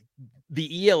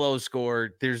the ELO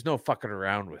score, there's no fucking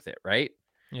around with it, right?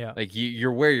 Yeah, like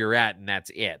you're where you're at, and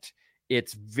that's it.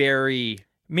 It's very.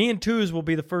 Me and Twos will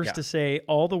be the first to say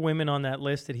all the women on that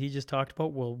list that he just talked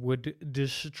about would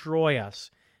destroy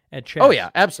us at chess. Oh yeah,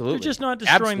 absolutely. They're just not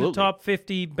destroying the top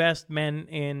 50 best men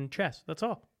in chess. That's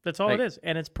all. That's all it is,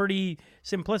 and it's pretty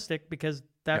simplistic because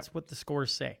that's what the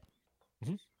scores say.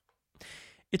 Mm-hmm.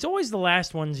 It's always the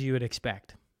last ones you would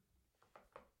expect.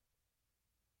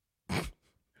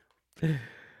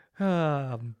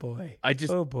 Oh boy!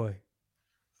 Oh boy!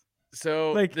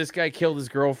 So this guy killed his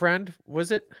girlfriend,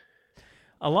 was it?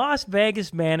 A Las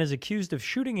Vegas man is accused of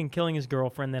shooting and killing his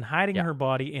girlfriend, then hiding her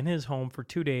body in his home for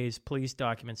 2 days. Police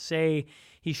documents say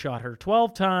he shot her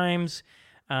 12 times.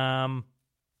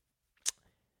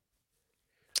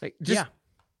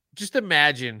 Just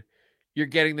imagine you're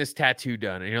getting this tattoo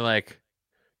done, and you're like,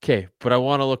 okay, but I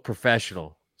want to look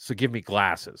professional, so give me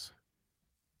glasses.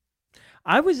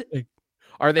 Are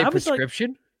they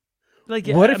prescription?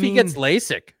 What if he gets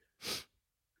LASIK?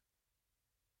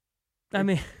 I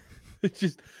mean, It's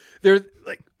just they're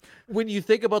like when you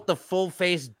think about the full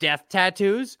face death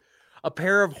tattoos, a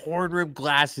pair of horn rimmed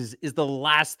glasses is the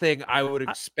last thing I would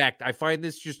expect. I find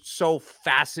this just so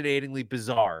fascinatingly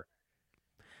bizarre.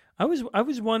 I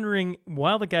was wondering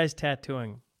while the guy's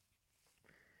tattooing.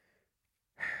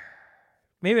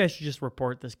 Maybe I should just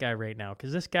report this guy right now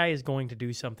because this guy is going to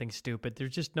do something stupid.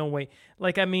 There's just no way.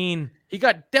 Like, I mean, He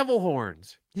got devil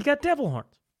horns he got devil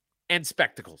horns and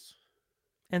spectacles.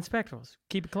 and spectacles.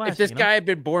 Keep it classy. If this you know? guy had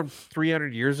been born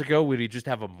 300 years ago, would he just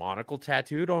have a monocle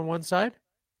tattooed on one side?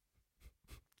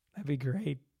 That'd be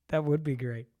great. That would be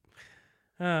great.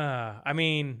 I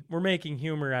mean, we're making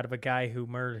humor out of a guy who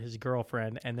murdered his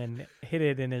girlfriend and then hid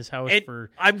it in his house And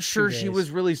for. I'm sure 2 she days. was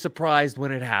really surprised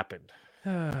when it happened.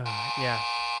 Yeah.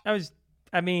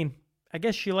 I mean, I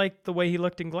guess she liked the way he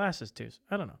looked in glasses too.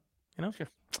 I don't know. You know? Sure.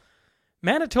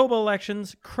 Manitoba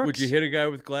elections, crooks. Would you hit a guy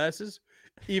with glasses,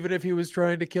 even if he was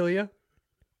trying to kill you?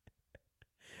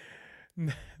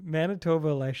 Manitoba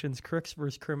elections, crooks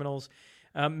versus criminals.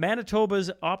 Manitoba's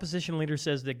opposition leader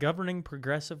says that governing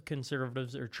progressive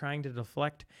conservatives are trying to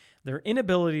deflect their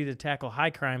inability to tackle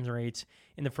high crime rates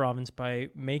in the province by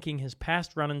making his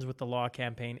past run-ins with the law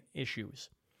campaign issues.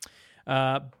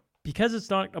 Because it's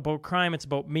not about crime, it's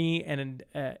about me, and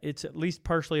it's at least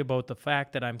partially about the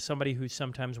fact that I'm somebody who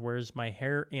sometimes wears my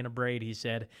hair in a braid, he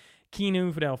said.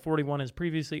 Keanu, now 41, has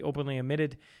previously openly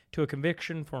admitted to a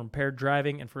conviction for impaired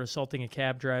driving and for assaulting a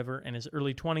cab driver in his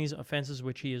early 20s, offenses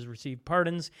which he has received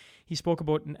pardons. He spoke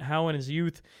about how in his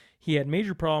youth he had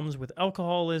major problems with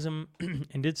alcoholism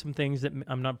and did some things that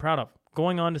I'm not proud of.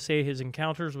 Going on to say his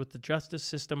encounters with the justice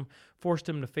system forced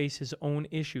him to face his own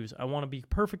issues. I want to be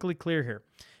perfectly clear here.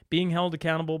 Being held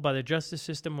accountable by the justice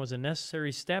system was a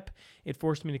necessary step. It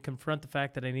forced me to confront the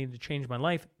fact that I needed to change my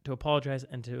life, to apologize,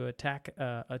 and to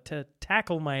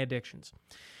tackle my addictions.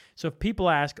 So if people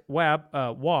ask,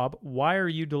 Wab, why are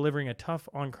you delivering a tough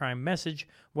on-crime message?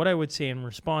 What I would say in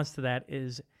response to that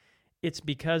is, it's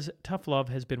because tough love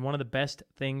has been one of the best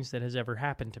things that has ever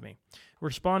happened to me.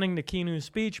 Responding to Keanu's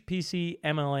speech, PC,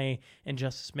 MLA, and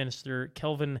Justice Minister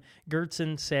Kelvin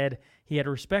Gertson said he had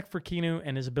respect for Keanu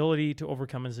and his ability to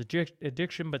overcome his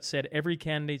addiction, but said every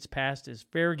candidate's past is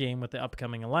fair game with the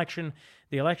upcoming election.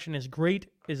 The election is The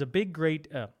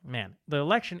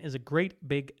election is a great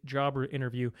big job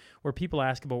interview where people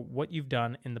ask about what you've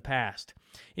done in the past.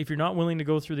 If you're not willing to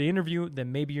go through the interview,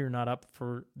 then maybe you're not up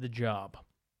for the job.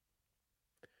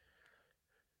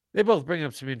 They both bring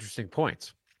up some interesting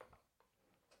points.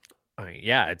 I mean,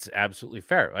 yeah, it's absolutely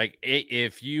fair. Like,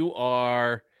 if you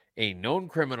are a known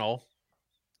criminal,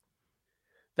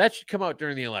 that should come out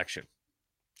during the election.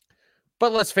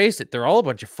 But let's face it, they're all a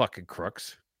bunch of fucking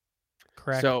crooks.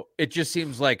 Correct. So it just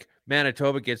seems like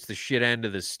Manitoba gets the shit end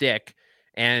of the stick,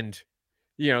 and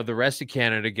the rest of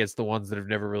Canada gets the ones that have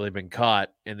never really been caught,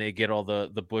 and they get all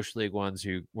the Bush League ones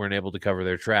who weren't able to cover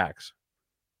their tracks.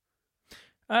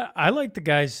 I like the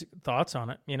guy's thoughts on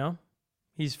it,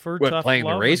 He's for What, tough playing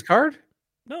love. the race card?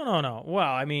 No. Well,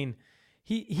 I mean,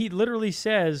 he literally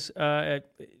says,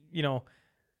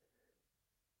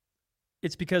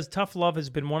 it's because tough love has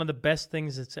been one of the best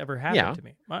things that's ever happened to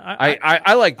me. I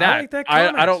like that. I like that I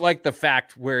comment. don't like the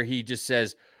fact where he just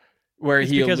says, It's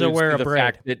he because I alludes wear to a the braid.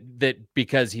 fact that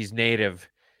because he's native,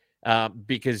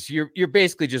 because you're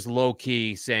basically just low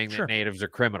key saying Sure. that natives are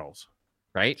criminals,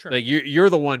 right? Sure. Like you're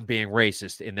the one being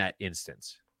racist in that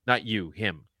instance, not you,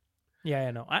 him. Yeah,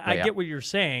 I know. I get what you're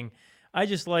saying. I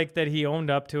just like that he owned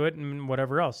up to it and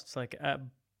whatever else. It's like,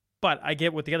 but I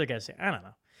get what the other guy's saying. I don't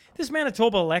know. This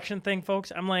Manitoba election thing,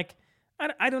 folks, I'm like,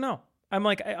 I don't know. I'm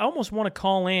like, I almost want to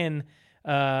call in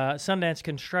Sundance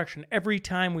Construction every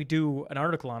time we do an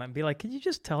article on it and be like, can you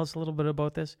just tell us a little bit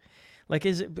about this? Like,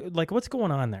 is it like what's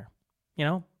going on there?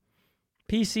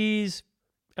 PCs,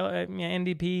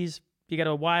 NDPs. You got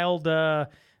a wild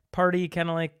party, kind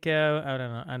of like I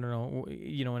don't know.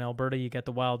 In Alberta, you got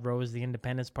the Wild Rose, the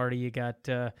Independence Party. You got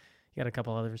a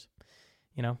couple others.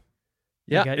 Yeah,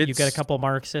 you got a couple of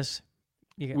Marxists.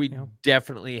 We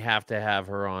definitely have to have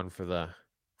her on for the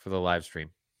live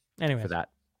stream. Anyway, for that.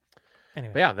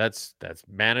 Anyway, but yeah, that's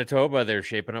Manitoba. They're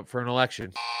shaping up for an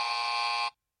election.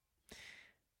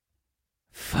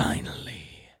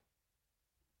 Finally,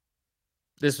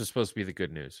 this was supposed to be the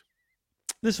good news.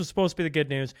 This was supposed to be the good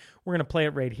news. We're going to play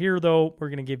it right here, though. We're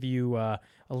going to give you a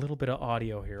little bit of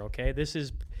audio here, okay? This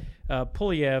is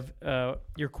Pulyev.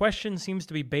 Your question seems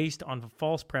to be based on a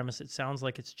false premise. It sounds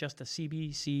like it's just a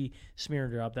CBC smear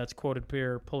job. That's quoted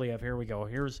per Pulyev. Here we go.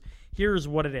 Here's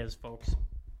what it is, folks.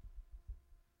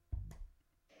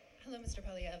 Hello, Mr.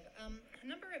 Pulyev. A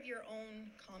number of your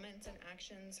own comments and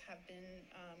actions have been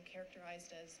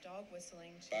characterized as dog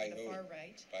whistling to By the who? far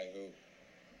right. By who?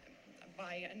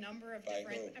 By a number of By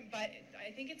different, who? but I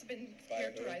think it's been By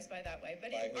characterized who? by that way.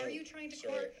 But By are who? you trying to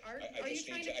Sorry. court? I Are you just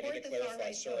trying need to to, I court need to the far clarify.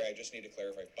 right? Sorry, I just need to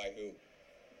clarify. By who?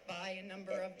 By a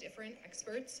number of different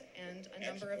experts and a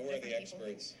number of Who are the different people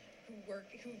experts? who work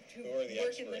Who are the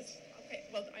work in this. experts? Okay,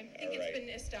 well, I think All right. it's been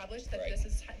established that Right. this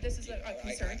is a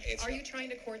concern. it's Are not- you trying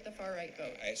to court the far right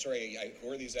vote?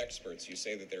 Who are these experts? You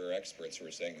say that there are experts who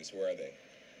are saying this. Who are they?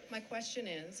 My question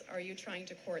is, are you trying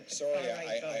to court the Sorry, far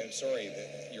right vote? I'm sorry.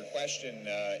 Your question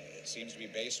seems to be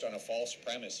based on a false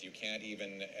premise. You can't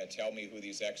even tell me who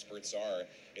these experts are.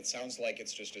 It sounds like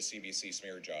it's just a CBC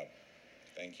smear job.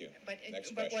 Thank you.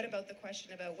 Next But what question. about the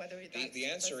question about whether that's The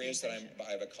answer that's is the that intention?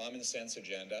 I have a common sense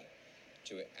agenda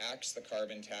to axe the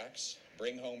carbon tax,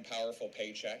 bring home powerful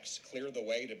paychecks, clear the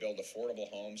way to build affordable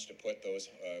homes, to put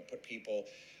people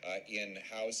in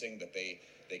housing that they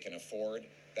can afford.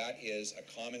 That is a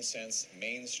common sense,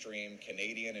 mainstream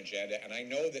Canadian agenda. And I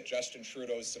know that Justin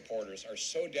Trudeau's supporters are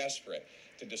so desperate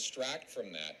to distract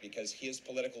from that because his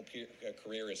political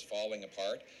career is falling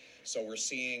apart. So we're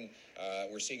seeing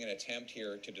an attempt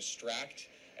here to distract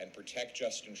and protect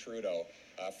Justin Trudeau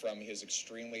from his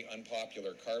extremely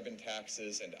unpopular carbon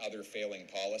taxes and other failing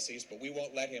policies. But we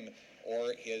won't let him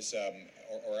or his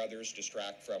or others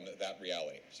distract from that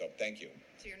reality. So thank you.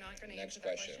 So you're not going to Next answer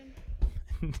that question.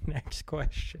 Next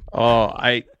question. Oh,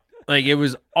 it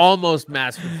was almost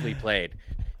masterfully played.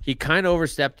 He kind of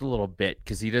overstepped a little bit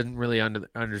because he didn't really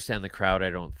understand the crowd, I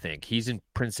don't think. He's in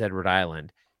Prince Edward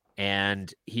Island,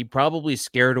 and he probably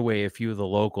scared away a few of the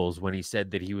locals when he said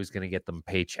that he was going to get them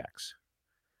paychecks.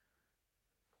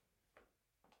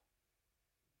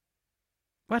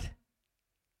 What?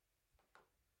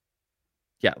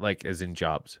 Yeah, like as in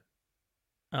jobs.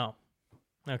 Oh,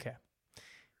 okay.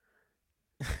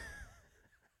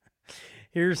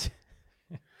 Here's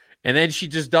And then she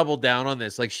just doubled down on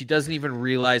this. Like she doesn't even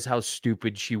realize how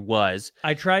stupid she was.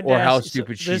 I tried to or ask, how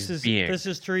stupid she's being. This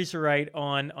is Teresa Wright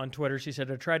on Twitter. She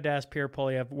said, I tried to ask Pierre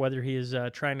Poilievre whether he is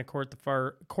trying to court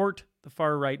the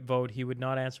far right vote. He would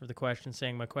not answer the question,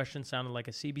 saying my question sounded like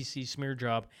a CBC smear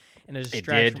job and a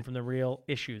distraction from the real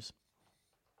issues.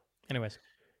 Anyways.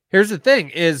 Here's the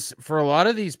thing is for a lot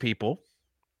of these people,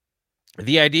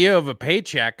 the idea of a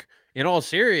paycheck in all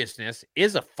seriousness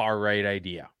is a far right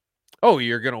idea. Oh,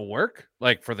 you're going to work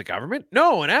like for the government?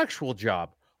 No, an actual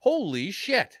job. Holy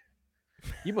shit.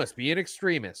 You must be an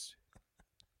extremist.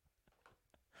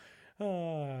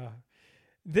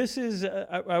 This is,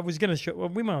 I was going to show, well,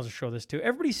 we might as well show this too.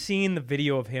 Everybody's seen the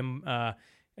video of him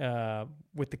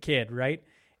with the kid, right?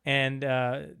 And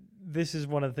this is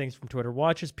one of the things from Twitter.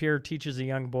 Watch as Pierre teaches a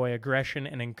young boy aggression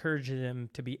and encourages him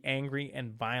to be angry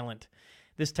and violent.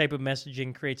 This type of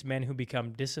messaging creates men who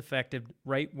become disaffected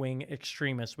right-wing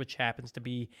extremists, which happens to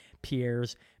be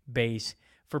Pierre's base.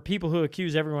 For people who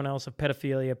accuse everyone else of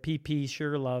pedophilia, PP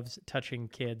sure loves touching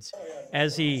kids.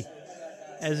 As he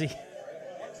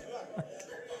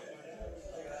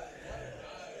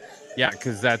Yeah,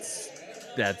 because that's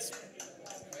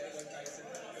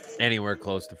anywhere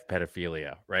close to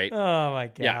pedophilia, right? Oh my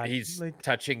god! Yeah, he's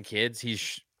touching kids.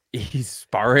 He's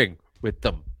sparring with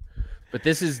them. But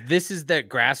this is that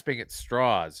grasping at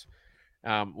straws,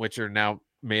 which are now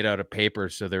made out of paper,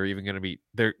 so they're even going to be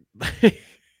they're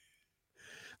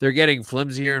getting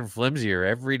flimsier and flimsier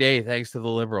every day thanks to the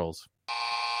Liberals.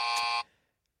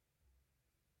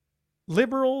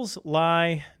 Liberals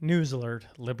lie. News alert.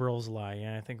 Liberals lie.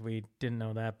 Yeah, I think we didn't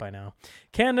know that by now.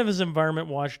 Canada's environment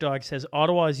watchdog says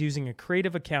Ottawa is using a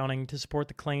creative accounting to support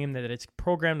the claim that its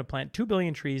program to plant 2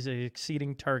 billion trees is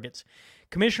exceeding targets.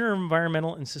 Commissioner of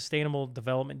Environmental and Sustainable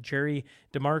Development Jerry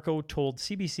DeMarco told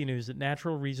CBC News that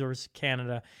Natural Resource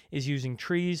Canada is using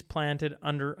trees planted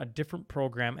under a different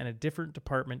program and a different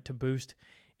department to boost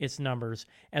its numbers.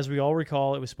 As we all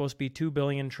recall, it was supposed to be 2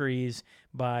 billion trees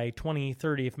by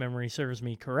 2030, if memory serves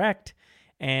me correct.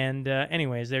 And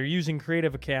anyways, they're using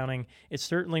creative accounting. It's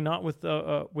certainly not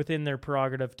within their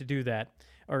prerogative to do that.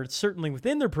 Or it's certainly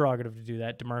within their prerogative to do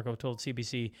that, DeMarco told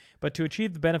CBC. But to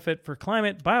achieve the benefit for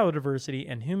climate, biodiversity,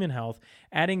 and human health,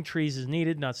 adding trees is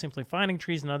needed, not simply finding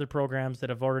trees in other programs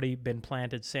that have already been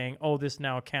planted, saying, oh, this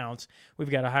now counts. We've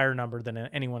got a higher number than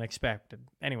anyone expected.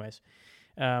 Anyways.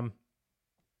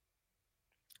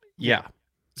 Yeah.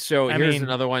 So here's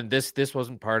another one. This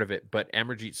wasn't part of it, but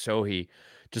Amarjeet Sohi,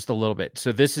 just a little bit.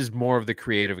 So this is more of the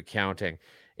creative accounting,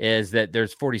 is that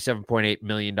there's $47.8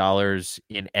 million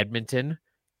in Edmonton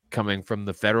coming from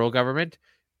the federal government,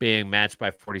 being matched by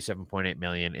 $47.8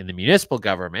 million in the municipal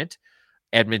government,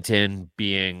 Edmonton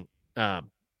being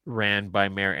ran by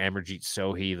Mayor Amarjeet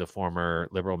Sohi, the former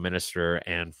Liberal minister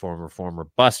and former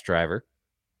bus driver.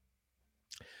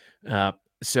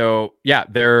 So yeah,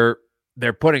 they're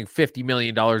putting $50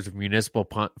 million of municipal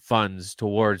funds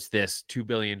towards this $2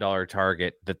 billion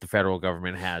target that the federal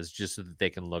government has, just so that they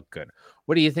can look good.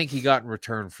 What do you think he got in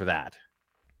return for that?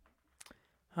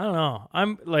 I don't know.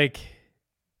 I'm like,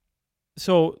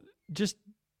 so just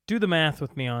do the math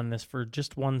with me on this for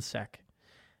just 1 sec.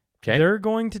 Okay. They're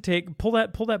going to pull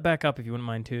that back up if you wouldn't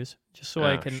mind, twos, just so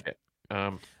I can. Shit.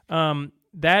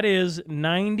 That is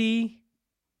 90.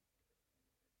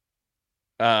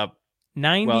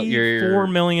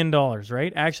 $94 million,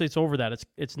 right? Actually, it's over that.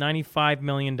 It's $95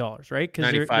 million, right?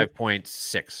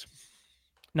 95.6.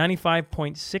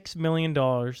 $95.6 million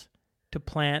to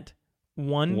plant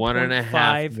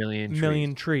 1.5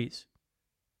 million trees.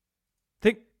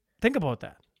 Think about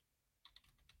that.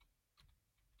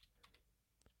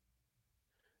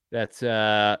 That's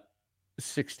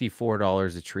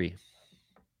 $64 a tree.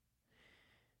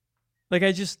 Like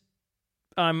I'm just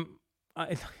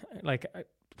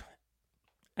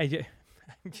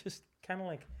kind of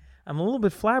like, I'm a little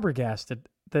bit flabbergasted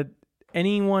that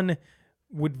anyone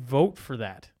would vote for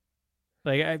that.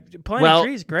 Like, planting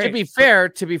trees, great.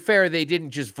 To be fair, they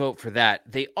didn't just vote for that.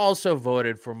 They also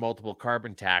voted for multiple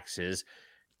carbon taxes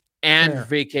and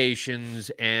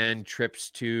vacations and trips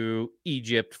to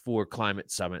Egypt for climate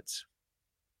summits.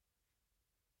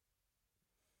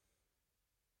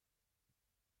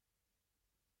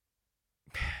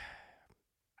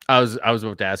 I was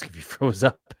about to ask if you froze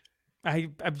up.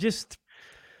 I'm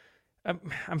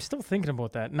still thinking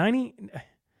about that. 90.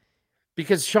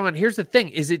 Because Sean, here's the thing: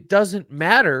 is it doesn't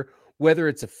matter whether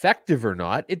it's effective or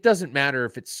not. It doesn't matter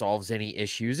if it solves any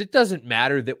issues. It doesn't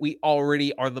matter that we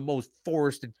already are the most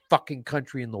forested fucking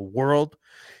country in the world.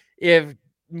 If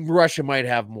Russia might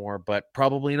have more, but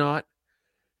probably not.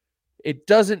 It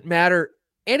doesn't matter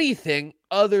anything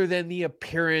other than the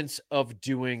appearance of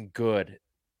doing good.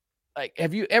 Like,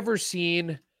 have you ever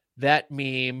seen that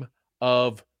meme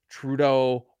of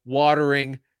Trudeau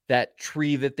watering that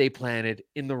tree that they planted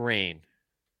in the rain?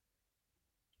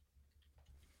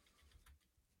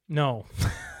 No.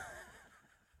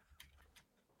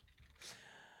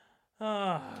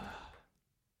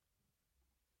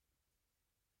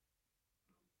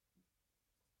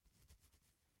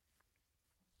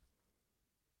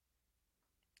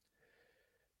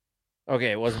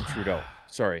 Okay, it wasn't Trudeau.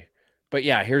 Sorry. But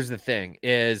yeah, here's the thing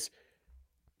is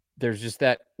there's just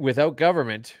that without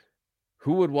government,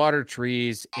 who would water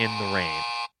trees in the rain?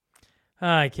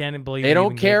 I can't believe they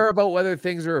don't care about whether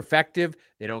things are effective.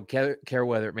 They don't care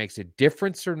whether it makes a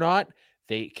difference or not.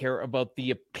 They care about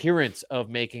the appearance of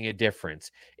making a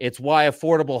difference. It's why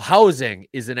affordable housing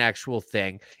is an actual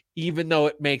thing, even though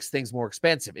it makes things more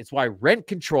expensive. It's why rent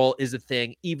control is a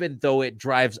thing, even though it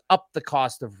drives up the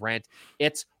cost of rent.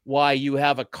 It's why you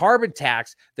have a carbon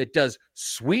tax that does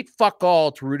sweet fuck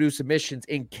all to reduce emissions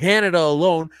in Canada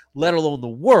alone, let alone the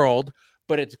world.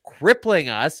 But it's crippling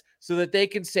us so that they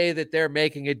can say that they're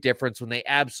making a difference when they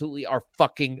absolutely are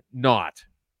fucking not.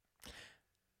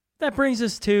 That brings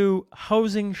us to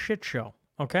housing shit show,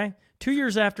 okay? 2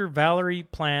 years after Valerie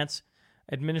Plante's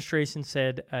administration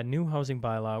said a new housing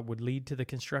bylaw would lead to the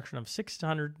construction of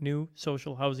 600 new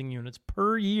social housing units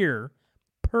per year,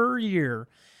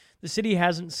 the city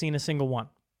hasn't seen a single one.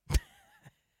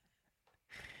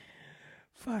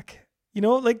 Fuck. You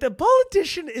know, like the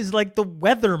politician is like the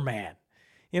weatherman.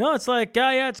 You know, it's like,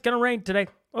 yeah, it's going to rain today.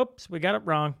 Oops, we got it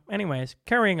wrong. Anyways,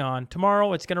 carrying on.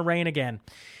 Tomorrow, it's going to rain again.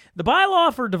 The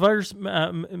bylaw for diverse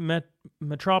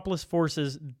metropolis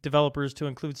forces developers to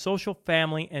include social,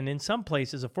 family, and in some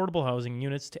places, affordable housing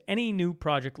units to any new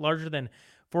project larger than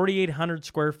 4,800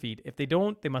 square feet. If they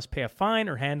don't, they must pay a fine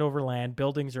or hand over land,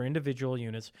 buildings, or individual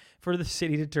units for the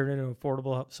city to turn into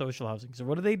affordable social housing. So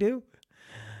what do?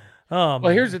 Well,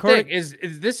 here's the thing: is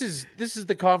this is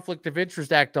the Conflict of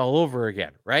Interest Act all over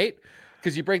again, right?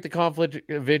 Because you break the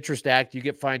Conflict of Interest Act, you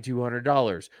get fined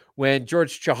 $200. When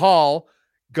George Chahal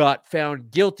got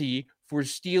found guilty for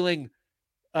stealing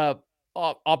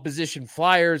opposition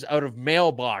flyers out of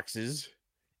mailboxes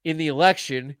in the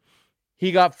election,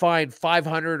 he got fined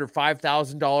 $500 or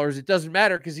 $5,000. It doesn't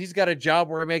matter because he's got a job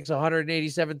where he makes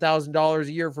 $187,000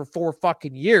 a year for 4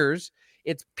 fucking years.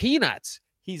 It's peanuts.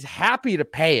 He's happy to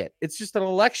pay it. It's just an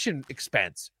election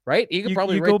expense, right? He can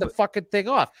probably write the fucking thing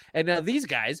off. And now these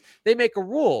guys, they make a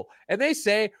rule and they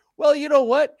say, well, you know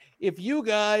what? If you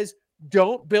guys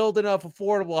don't build enough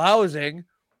affordable housing,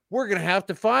 we're going to have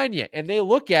to fine you. And they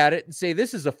look at it and say,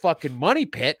 this is a fucking money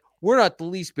pit. We're not the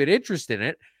least bit interested in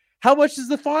it. How much is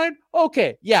the fine?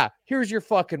 Okay, yeah, here's your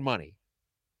fucking money.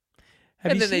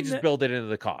 Have and you then they seen just the- build it into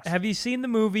the cost. Have you seen the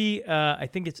movie? I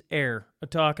think it's Air.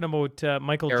 Talking about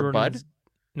Michael Air Jordan's.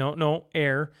 Bud? No,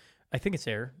 Air. I think it's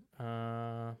Air.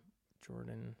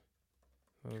 Jordan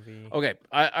movie. Okay,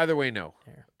 either way, no.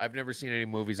 Air. I've never seen any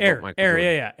movies Air. about Michael Air.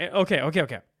 Jordan. Yeah.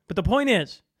 Okay. But the point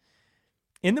is,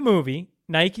 in the movie,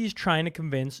 Nike's trying to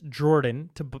convince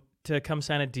Jordan to come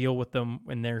sign a deal with them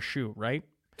in their shoe, right?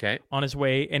 Okay. On his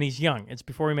way, and he's young. It's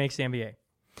before he makes the NBA.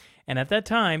 And at that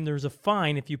time, there's a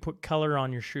fine if you put color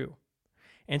on your shoe.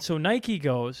 And so Nike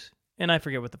goes, and I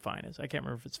forget what the fine is. I can't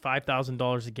remember if it's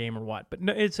 $5,000 a game or what. But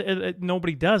no,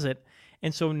 nobody does it.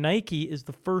 And so Nike is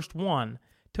the first one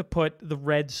to put the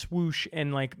red swoosh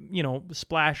and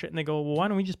splash it. And they go, well, why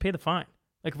don't we just pay the fine?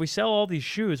 Like if we sell all these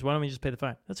shoes, why don't we just pay the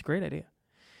fine? That's a great idea.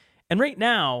 And right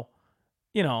now,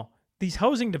 these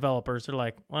housing developers are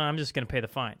like, well, I'm just going to pay the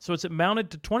fine. So it's amounted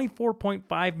to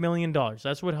 $24.5 million.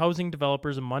 That's what housing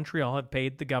developers in Montreal have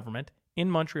paid the government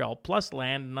in Montreal, plus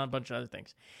land and a bunch of other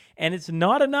things. And it's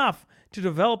not enough to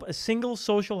develop a single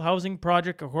social housing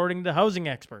project, according to housing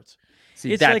experts.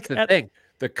 See, It's that's like the thing.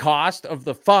 The cost of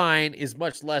the fine is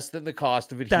much less than the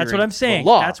cost of adhering That's what I'm saying. to the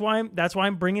law. That's why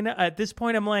I'm bringing it. At this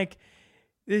point, I'm like,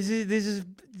 this is.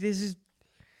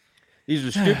 These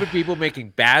are stupid people making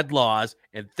bad laws,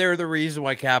 and they're the reason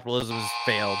why capitalism has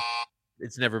failed.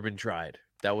 It's never been tried.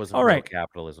 That wasn't All about right.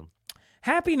 capitalism.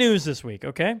 Happy news this week,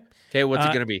 okay? Okay, what's it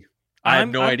going to be? I have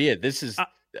no I'm- idea. This is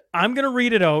I'm going to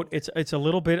read it out. It's a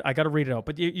little bit, I got to read it out,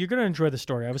 but you're going to enjoy the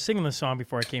story. I was singing the song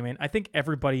before I came in. I think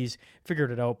everybody's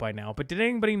figured it out by now, but did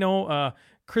anybody know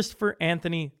Christopher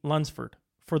Anthony Lunsford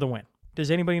for the win? Does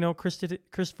anybody know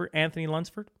Christopher Anthony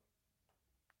Lunsford?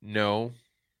 no.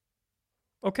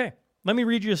 Okay, let me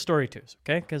read you a story too,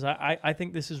 okay? Because I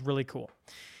think this is really cool.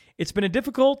 It's been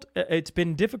difficult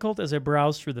as I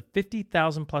browse through the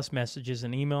 50,000 plus messages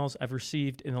and emails I've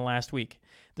received in the last week.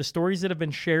 The stories that have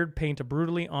been shared paint a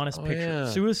brutally honest picture. Yeah.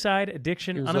 Suicide,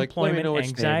 addiction, He was like, "Let me unemployment, know which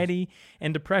anxiety,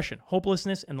 and depression,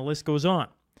 hopelessness, and the list goes on.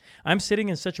 I'm sitting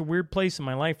in such a weird place in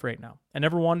my life right now. I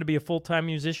never wanted to be a full-time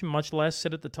musician, much less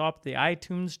sit at the top of the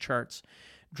iTunes charts.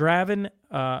 Draven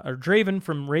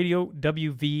from Radio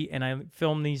WV, and I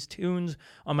filmed these tunes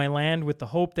on my land with the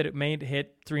hope that it may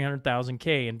hit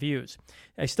 300,000K in views.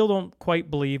 I still don't quite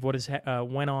believe what has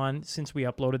went on since we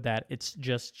uploaded that. It's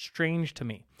just strange to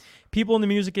me. People in the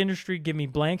music industry give me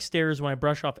blank stares when I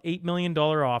brush off $8 million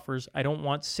offers. I don't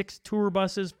want 6 tour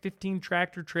buses, 15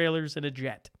 tractor trailers, and a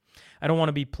jet. I don't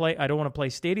want to play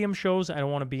stadium shows. I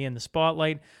don't want to be in the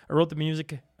spotlight. I wrote the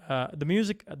music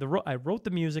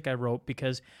I wrote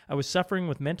because I was suffering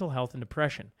with mental health and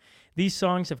depression. These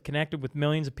songs have connected with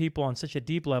millions of people on such a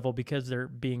deep level because they're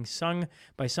being sung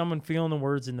by someone feeling the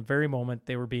words in the very moment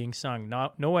they were being sung.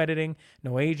 No editing,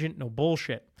 no agent, no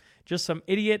bullshit. Just some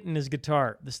idiot and his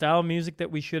guitar, the style of music that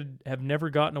we should have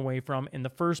never gotten away from in the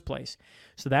first place.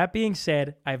 So that being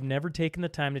said, I've never taken the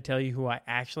time to tell you who I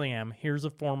actually am. Here's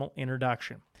a formal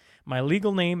introduction. My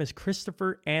legal name is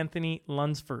Christopher Anthony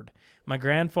Lunsford. My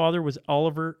grandfather was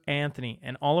Oliver Anthony,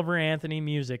 and Oliver Anthony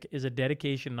music is a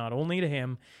dedication not only to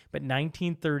him, but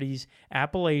 1930s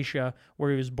Appalachia,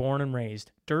 where he was born and raised.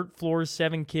 Dirt floors,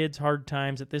 7 kids, hard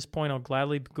times. At this point, I'll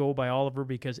gladly go by Oliver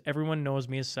because everyone knows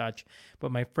me as such,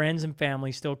 but my friends and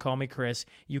family still call me Chris.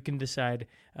 You can decide.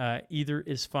 Either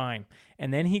is fine.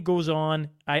 And then he goes on.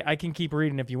 I can keep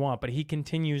reading if you want, but he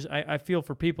continues. I feel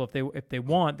for people. If they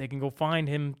want, they can go find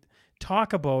him,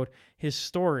 talk about his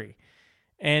story.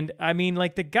 And I mean,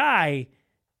 like the guy,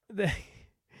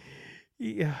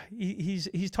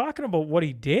 he's talking about what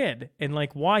he did and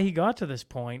like why he got to this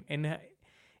point,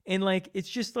 and like it's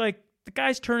just like the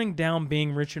guy's turning down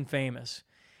being rich and famous.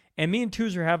 And me and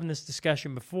Tuz are having this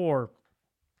discussion before,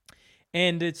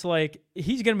 and it's like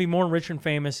he's going to be more rich and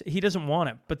famous. He doesn't want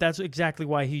it, but that's exactly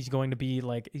why he's going to be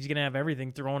like he's going to have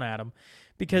everything thrown at him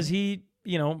because he,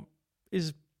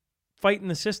 is fighting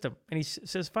the system, and he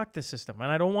says, fuck the system,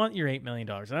 and I don't want your $8 million,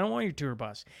 and I don't want your tour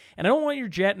bus, and I don't want your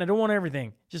jet, and I don't want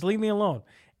everything. Just leave me alone.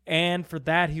 And for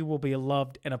that, he will be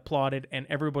loved and applauded, and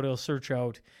everybody will search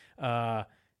out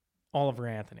Oliver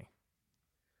Anthony.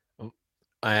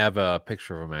 I have a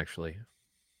picture of him, actually.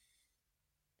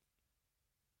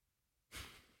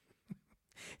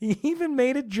 He even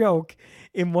made a joke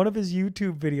in one of his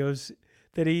YouTube videos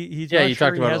that he's Yeah, not you sure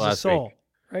talked he about it has a last soul, week.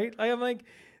 right? I'm like,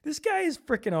 this guy is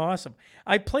freaking awesome.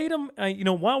 I played him,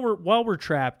 while we're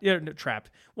trapped.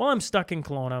 While I'm stuck in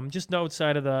Kelowna, I'm just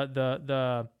outside of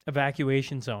the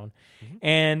evacuation zone,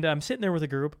 and I'm sitting there with a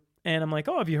group, and I'm like,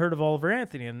 oh, have you heard of Oliver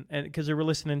Anthony? And because they were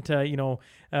listening to,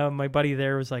 my buddy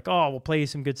there was like, oh, we'll play you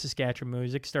some good Saskatchewan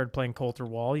music. Started playing Coulter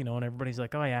Wall, and everybody's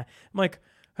like, oh yeah. I'm like,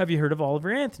 have you heard of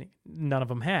Oliver Anthony? None of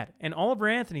them had. And Oliver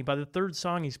Anthony, by the third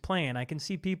song he's playing, I can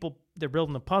see people, they're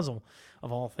building the puzzle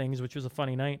of all things, which was a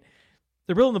funny night.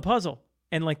 They're building the puzzle,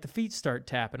 and like the feet start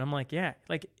tapping. I'm like, yeah.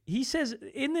 Like he says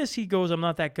in this, he goes, I'm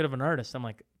not that good of an artist. I'm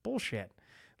like, bullshit.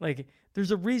 Like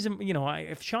there's a reason,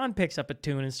 if Sean picks up a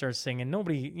tune and starts singing,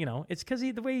 nobody, it's because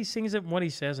the way he sings it and what he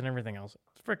says and everything else.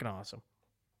 It's freaking awesome.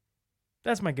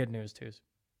 That's my good news, Twos.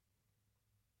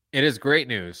 It is great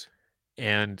news.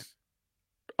 And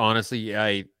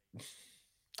honestly,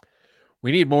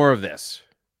 we need more of this,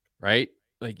 right?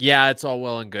 Like, yeah, it's all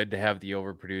well and good to have the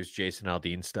overproduced Jason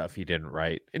Aldean stuff he didn't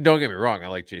write. And don't get me wrong, I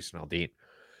like Jason Aldean.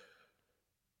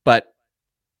 But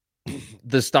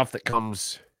the stuff that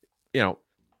comes,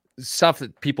 stuff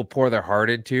that people pour their heart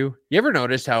into. You ever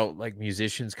notice how like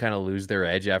musicians kind of lose their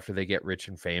edge after they get rich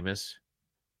and famous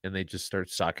and they just start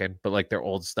sucking? But like their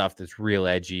old stuff that's real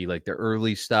edgy, like their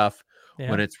early stuff,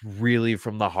 when it's really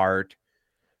from the heart,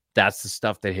 that's the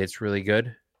stuff that hits really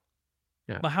good.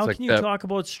 Yeah. But how can you talk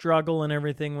about struggle and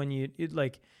everything when you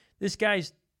like this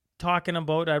guy's talking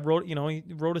about,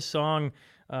 he wrote a song,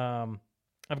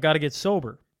 I've got to get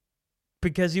sober,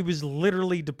 because he was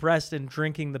literally depressed and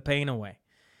drinking the pain away.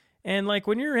 And like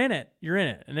when you're in it,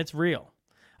 and it's real.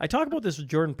 I talk about this with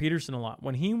Jordan Peterson a lot.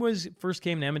 When he first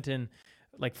came to Edmonton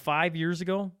like 5 years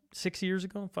ago,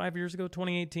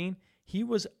 2018, he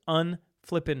was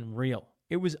unflippin' real.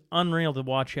 It was unreal to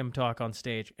watch him talk on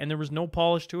stage. And there was no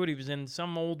polish to it. He was in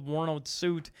some old worn-out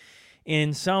suit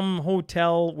in some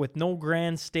hotel with no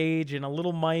grand stage and a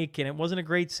little mic, and it wasn't a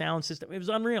great sound system. It was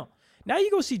unreal. Now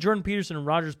you go see Jordan Peterson in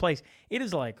Rogers Place. It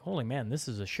is like, holy man, this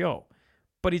is a show.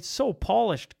 But it's so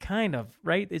polished, kind of,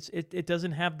 right? It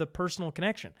doesn't have the personal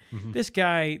connection. Mm-hmm. This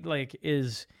guy, like,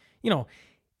 is,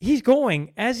 he's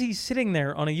going, as he's sitting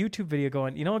there on a YouTube video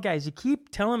going, guys, you keep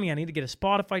telling me I need to get a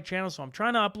Spotify channel, so I'm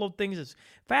trying to upload things as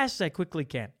fast as I quickly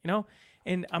can,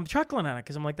 And I'm chuckling at it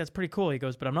because I'm like, that's pretty cool. He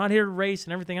goes, but I'm not here to race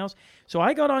and everything else. So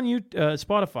I got on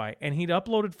Spotify, and he'd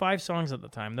uploaded 5 songs at the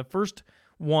time. The first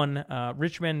one,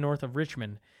 Richmond, North of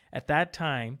Richmond, at that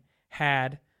time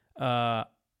had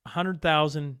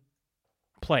 100,000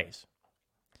 plays.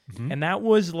 Mm-hmm. And that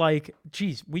was like,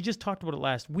 geez, we just talked about it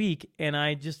last week, and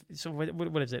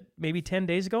what is it? Maybe 10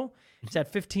 days ago? It's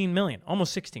at 15 million,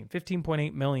 almost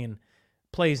 15.8 million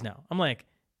plays now. I'm like,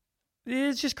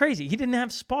 it's just crazy. He didn't have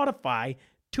Spotify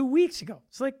 2 weeks ago.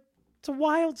 It's like, it's a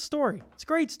wild story. It's a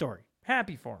great story.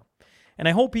 Happy for him. And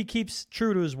I hope he keeps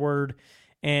true to his word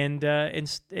and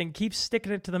keeps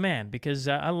sticking it to the man, because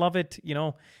I love it.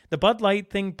 The Bud Light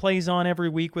thing plays on every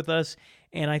week with us,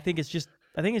 and I think it's just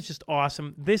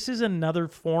awesome. This is another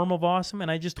form of awesome, and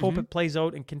I just hope it plays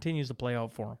out and continues to play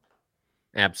out for him.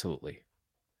 Absolutely.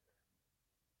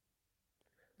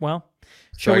 Well,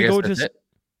 should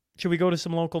we go to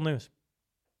some local news?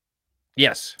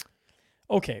 Yes.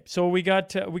 Okay, so we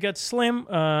got Slim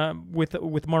with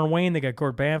Marwayne. They got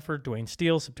Gord Bamford, Dwayne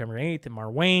Steele, September 8th, and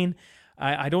Marwayne.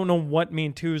 I don't know what me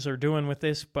and Twos are doing with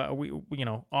this, but we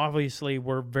obviously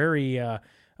we're very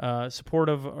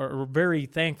supportive, or very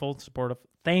thankful,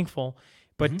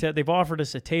 but they've offered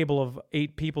us a table of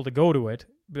 8 people to go to it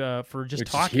for just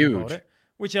talking about it,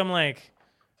 which I'm like,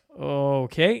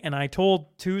 okay. And I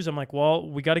told Twos, I'm like, well,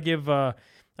 we got to give, I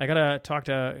got to talk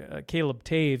to Caleb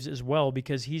Taves as well,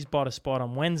 because he's bought a spot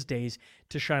on Wednesdays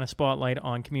to shine a spotlight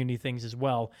on community things as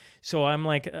well. So I'm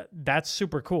like, that's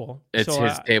super cool. It's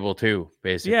his table too,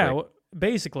 basically. Yeah,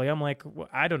 basically, I'm like,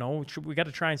 I don't know. We got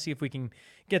to try and see if we can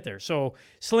get there. So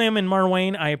Slim and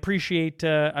Marwayne, I appreciate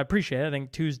it. I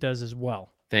think Twos does as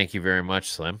well. Thank you very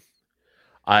much, Slim.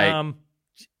 I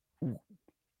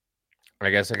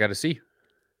guess I got to see.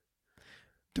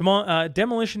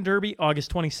 Demolition Derby, August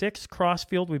 26th,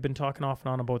 Crossfield. We've been talking off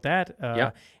and on about that.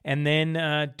 And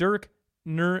then Derek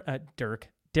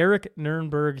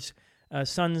Nurnberg's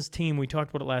son's team. We talked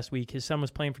about it last week. His son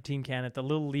was playing for Team Canada at the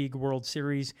Little League World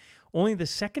Series. Only the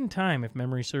second time, if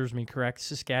memory serves me correct,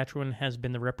 Saskatchewan has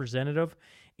been the representative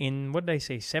in, what did I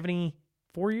say,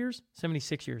 74 years?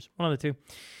 76 years, one of the two.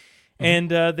 And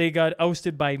they got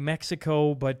ousted by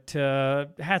Mexico, but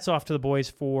hats off to the boys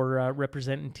for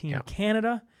representing Team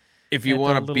Canada. If you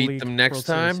want to beat them next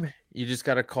time, you just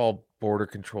got to call border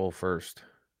control first.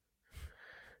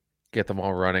 Get them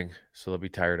all running so they'll be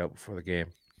tired out before the game.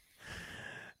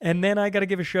 And then I got to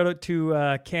give a shout out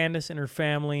to Candace and her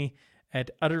family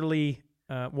at Utterly.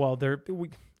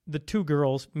 The 2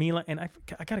 girls, Mila, and I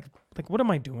got to, like, what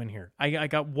am I doing here? I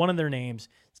got one of their names.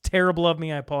 It's terrible of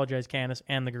me. I apologize, Candace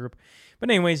and the group. But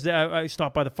anyways, I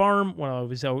stopped by the farm when I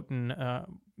was out in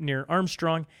near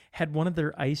Armstrong, had one of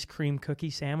their ice cream cookie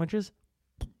sandwiches.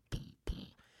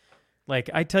 Like,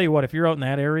 I tell you what, if you're out in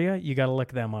that area, you got to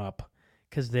look them up,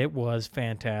 because it was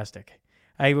fantastic.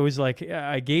 I was like,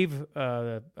 I gave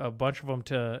a bunch of them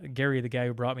to Gary, the guy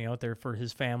who brought me out there, for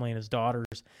his family and his daughters,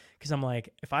 because I'm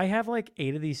like, if I have like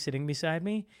 8 of these sitting beside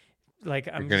me, like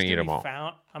I'm gonna just eat gonna 'em be all.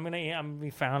 found. I'm gonna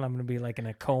be found. I'm gonna be like in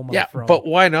a coma. Yeah, from, but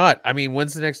why not? I mean,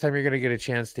 when's the next time you're going to get a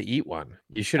chance to eat one?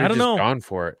 You should I have don't just know. gone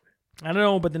for it. I don't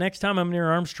know, but the next time I'm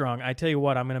near Armstrong, I tell you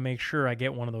what, I'm gonna make sure I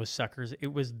get one of those suckers.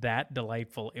 It was that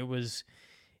delightful. It was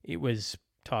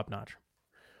top notch.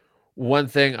 One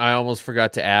thing I almost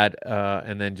forgot to add,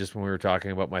 and then just when we were talking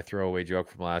about my throwaway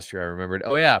joke from last year, I remembered,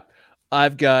 oh yeah,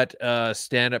 I've got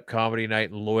stand-up comedy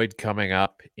night in Lloyd coming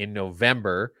up in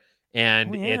November,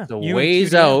 and Oh, yeah. it's a You and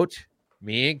ways QDM. out.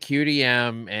 Me and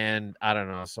QDM, and I don't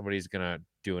know, somebody's going to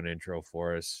do an intro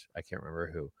for us. I can't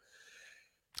remember who.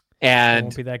 It And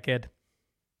won't be that good.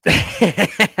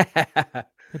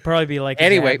 It'd probably be like his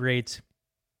Anyway. ad rates.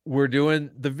 we're doing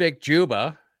the Vic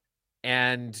Juba,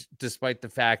 and despite the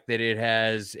fact that it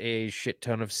has a shit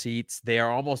ton of seats, they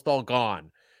are almost all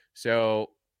gone.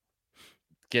 So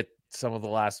get some of the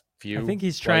last few. I think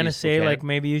he's while trying you to still say can. like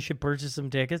maybe you should purchase some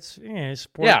tickets. Yeah,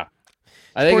 support. Yeah,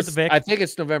 support the Vic. I think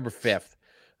it's November 5th.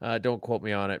 Don't quote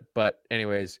me on it, but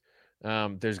anyways,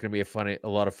 there's gonna be a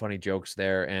lot of funny jokes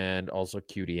there, and also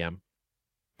QDM.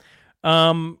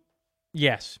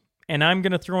 Yes. And I'm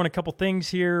going to throw in a couple things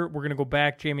here. We're going to go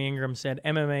back. Jamie Ingram said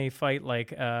MMA fight like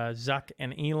Zuck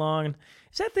and Elon.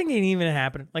 Is that thing even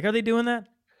happening? Like, are they doing that?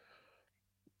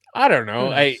 I don't know. Who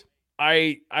knows?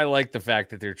 I like the fact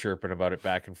that they're chirping about it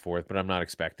back and forth, but I'm not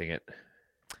expecting it.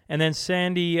 And then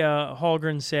Sandy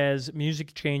Holgren says,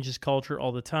 music changes culture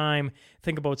all the time.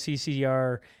 Think about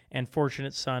CCR and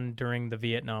Fortunate Son during the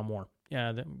Vietnam War.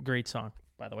 Yeah, great song,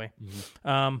 by the way.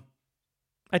 Mm-hmm.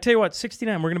 I tell you what,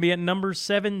 69. We're going to be at number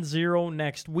 70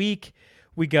 next week.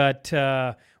 We got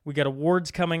awards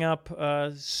coming up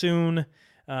soon.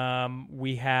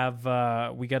 We got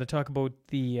to talk about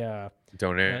the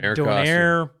Donaire Don't costume.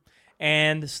 Air.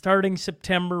 And starting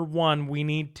September 1, we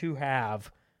need to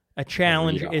have a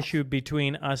challenge read-off. issued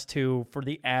between us two for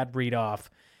the ad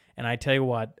read-off. And I tell you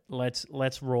what, let's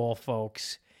roll,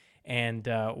 folks, and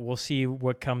we'll see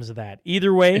what comes of that.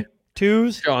 Either way,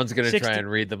 twos. John's going to 60 try and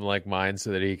read them like mine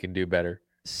so that he can do better.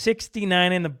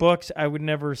 69 in the books. I would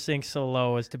never sink so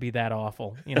low as to be that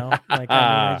awful. You know, like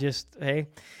I just, hey,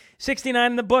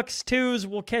 69 in the books, twos.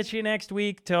 We'll catch you next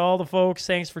week. To all the folks,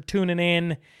 thanks for tuning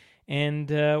in. And,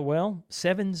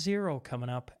 70 coming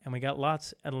up. And we got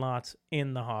lots and lots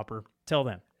in the hopper. Till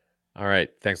then. All right.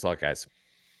 Thanks a lot, guys.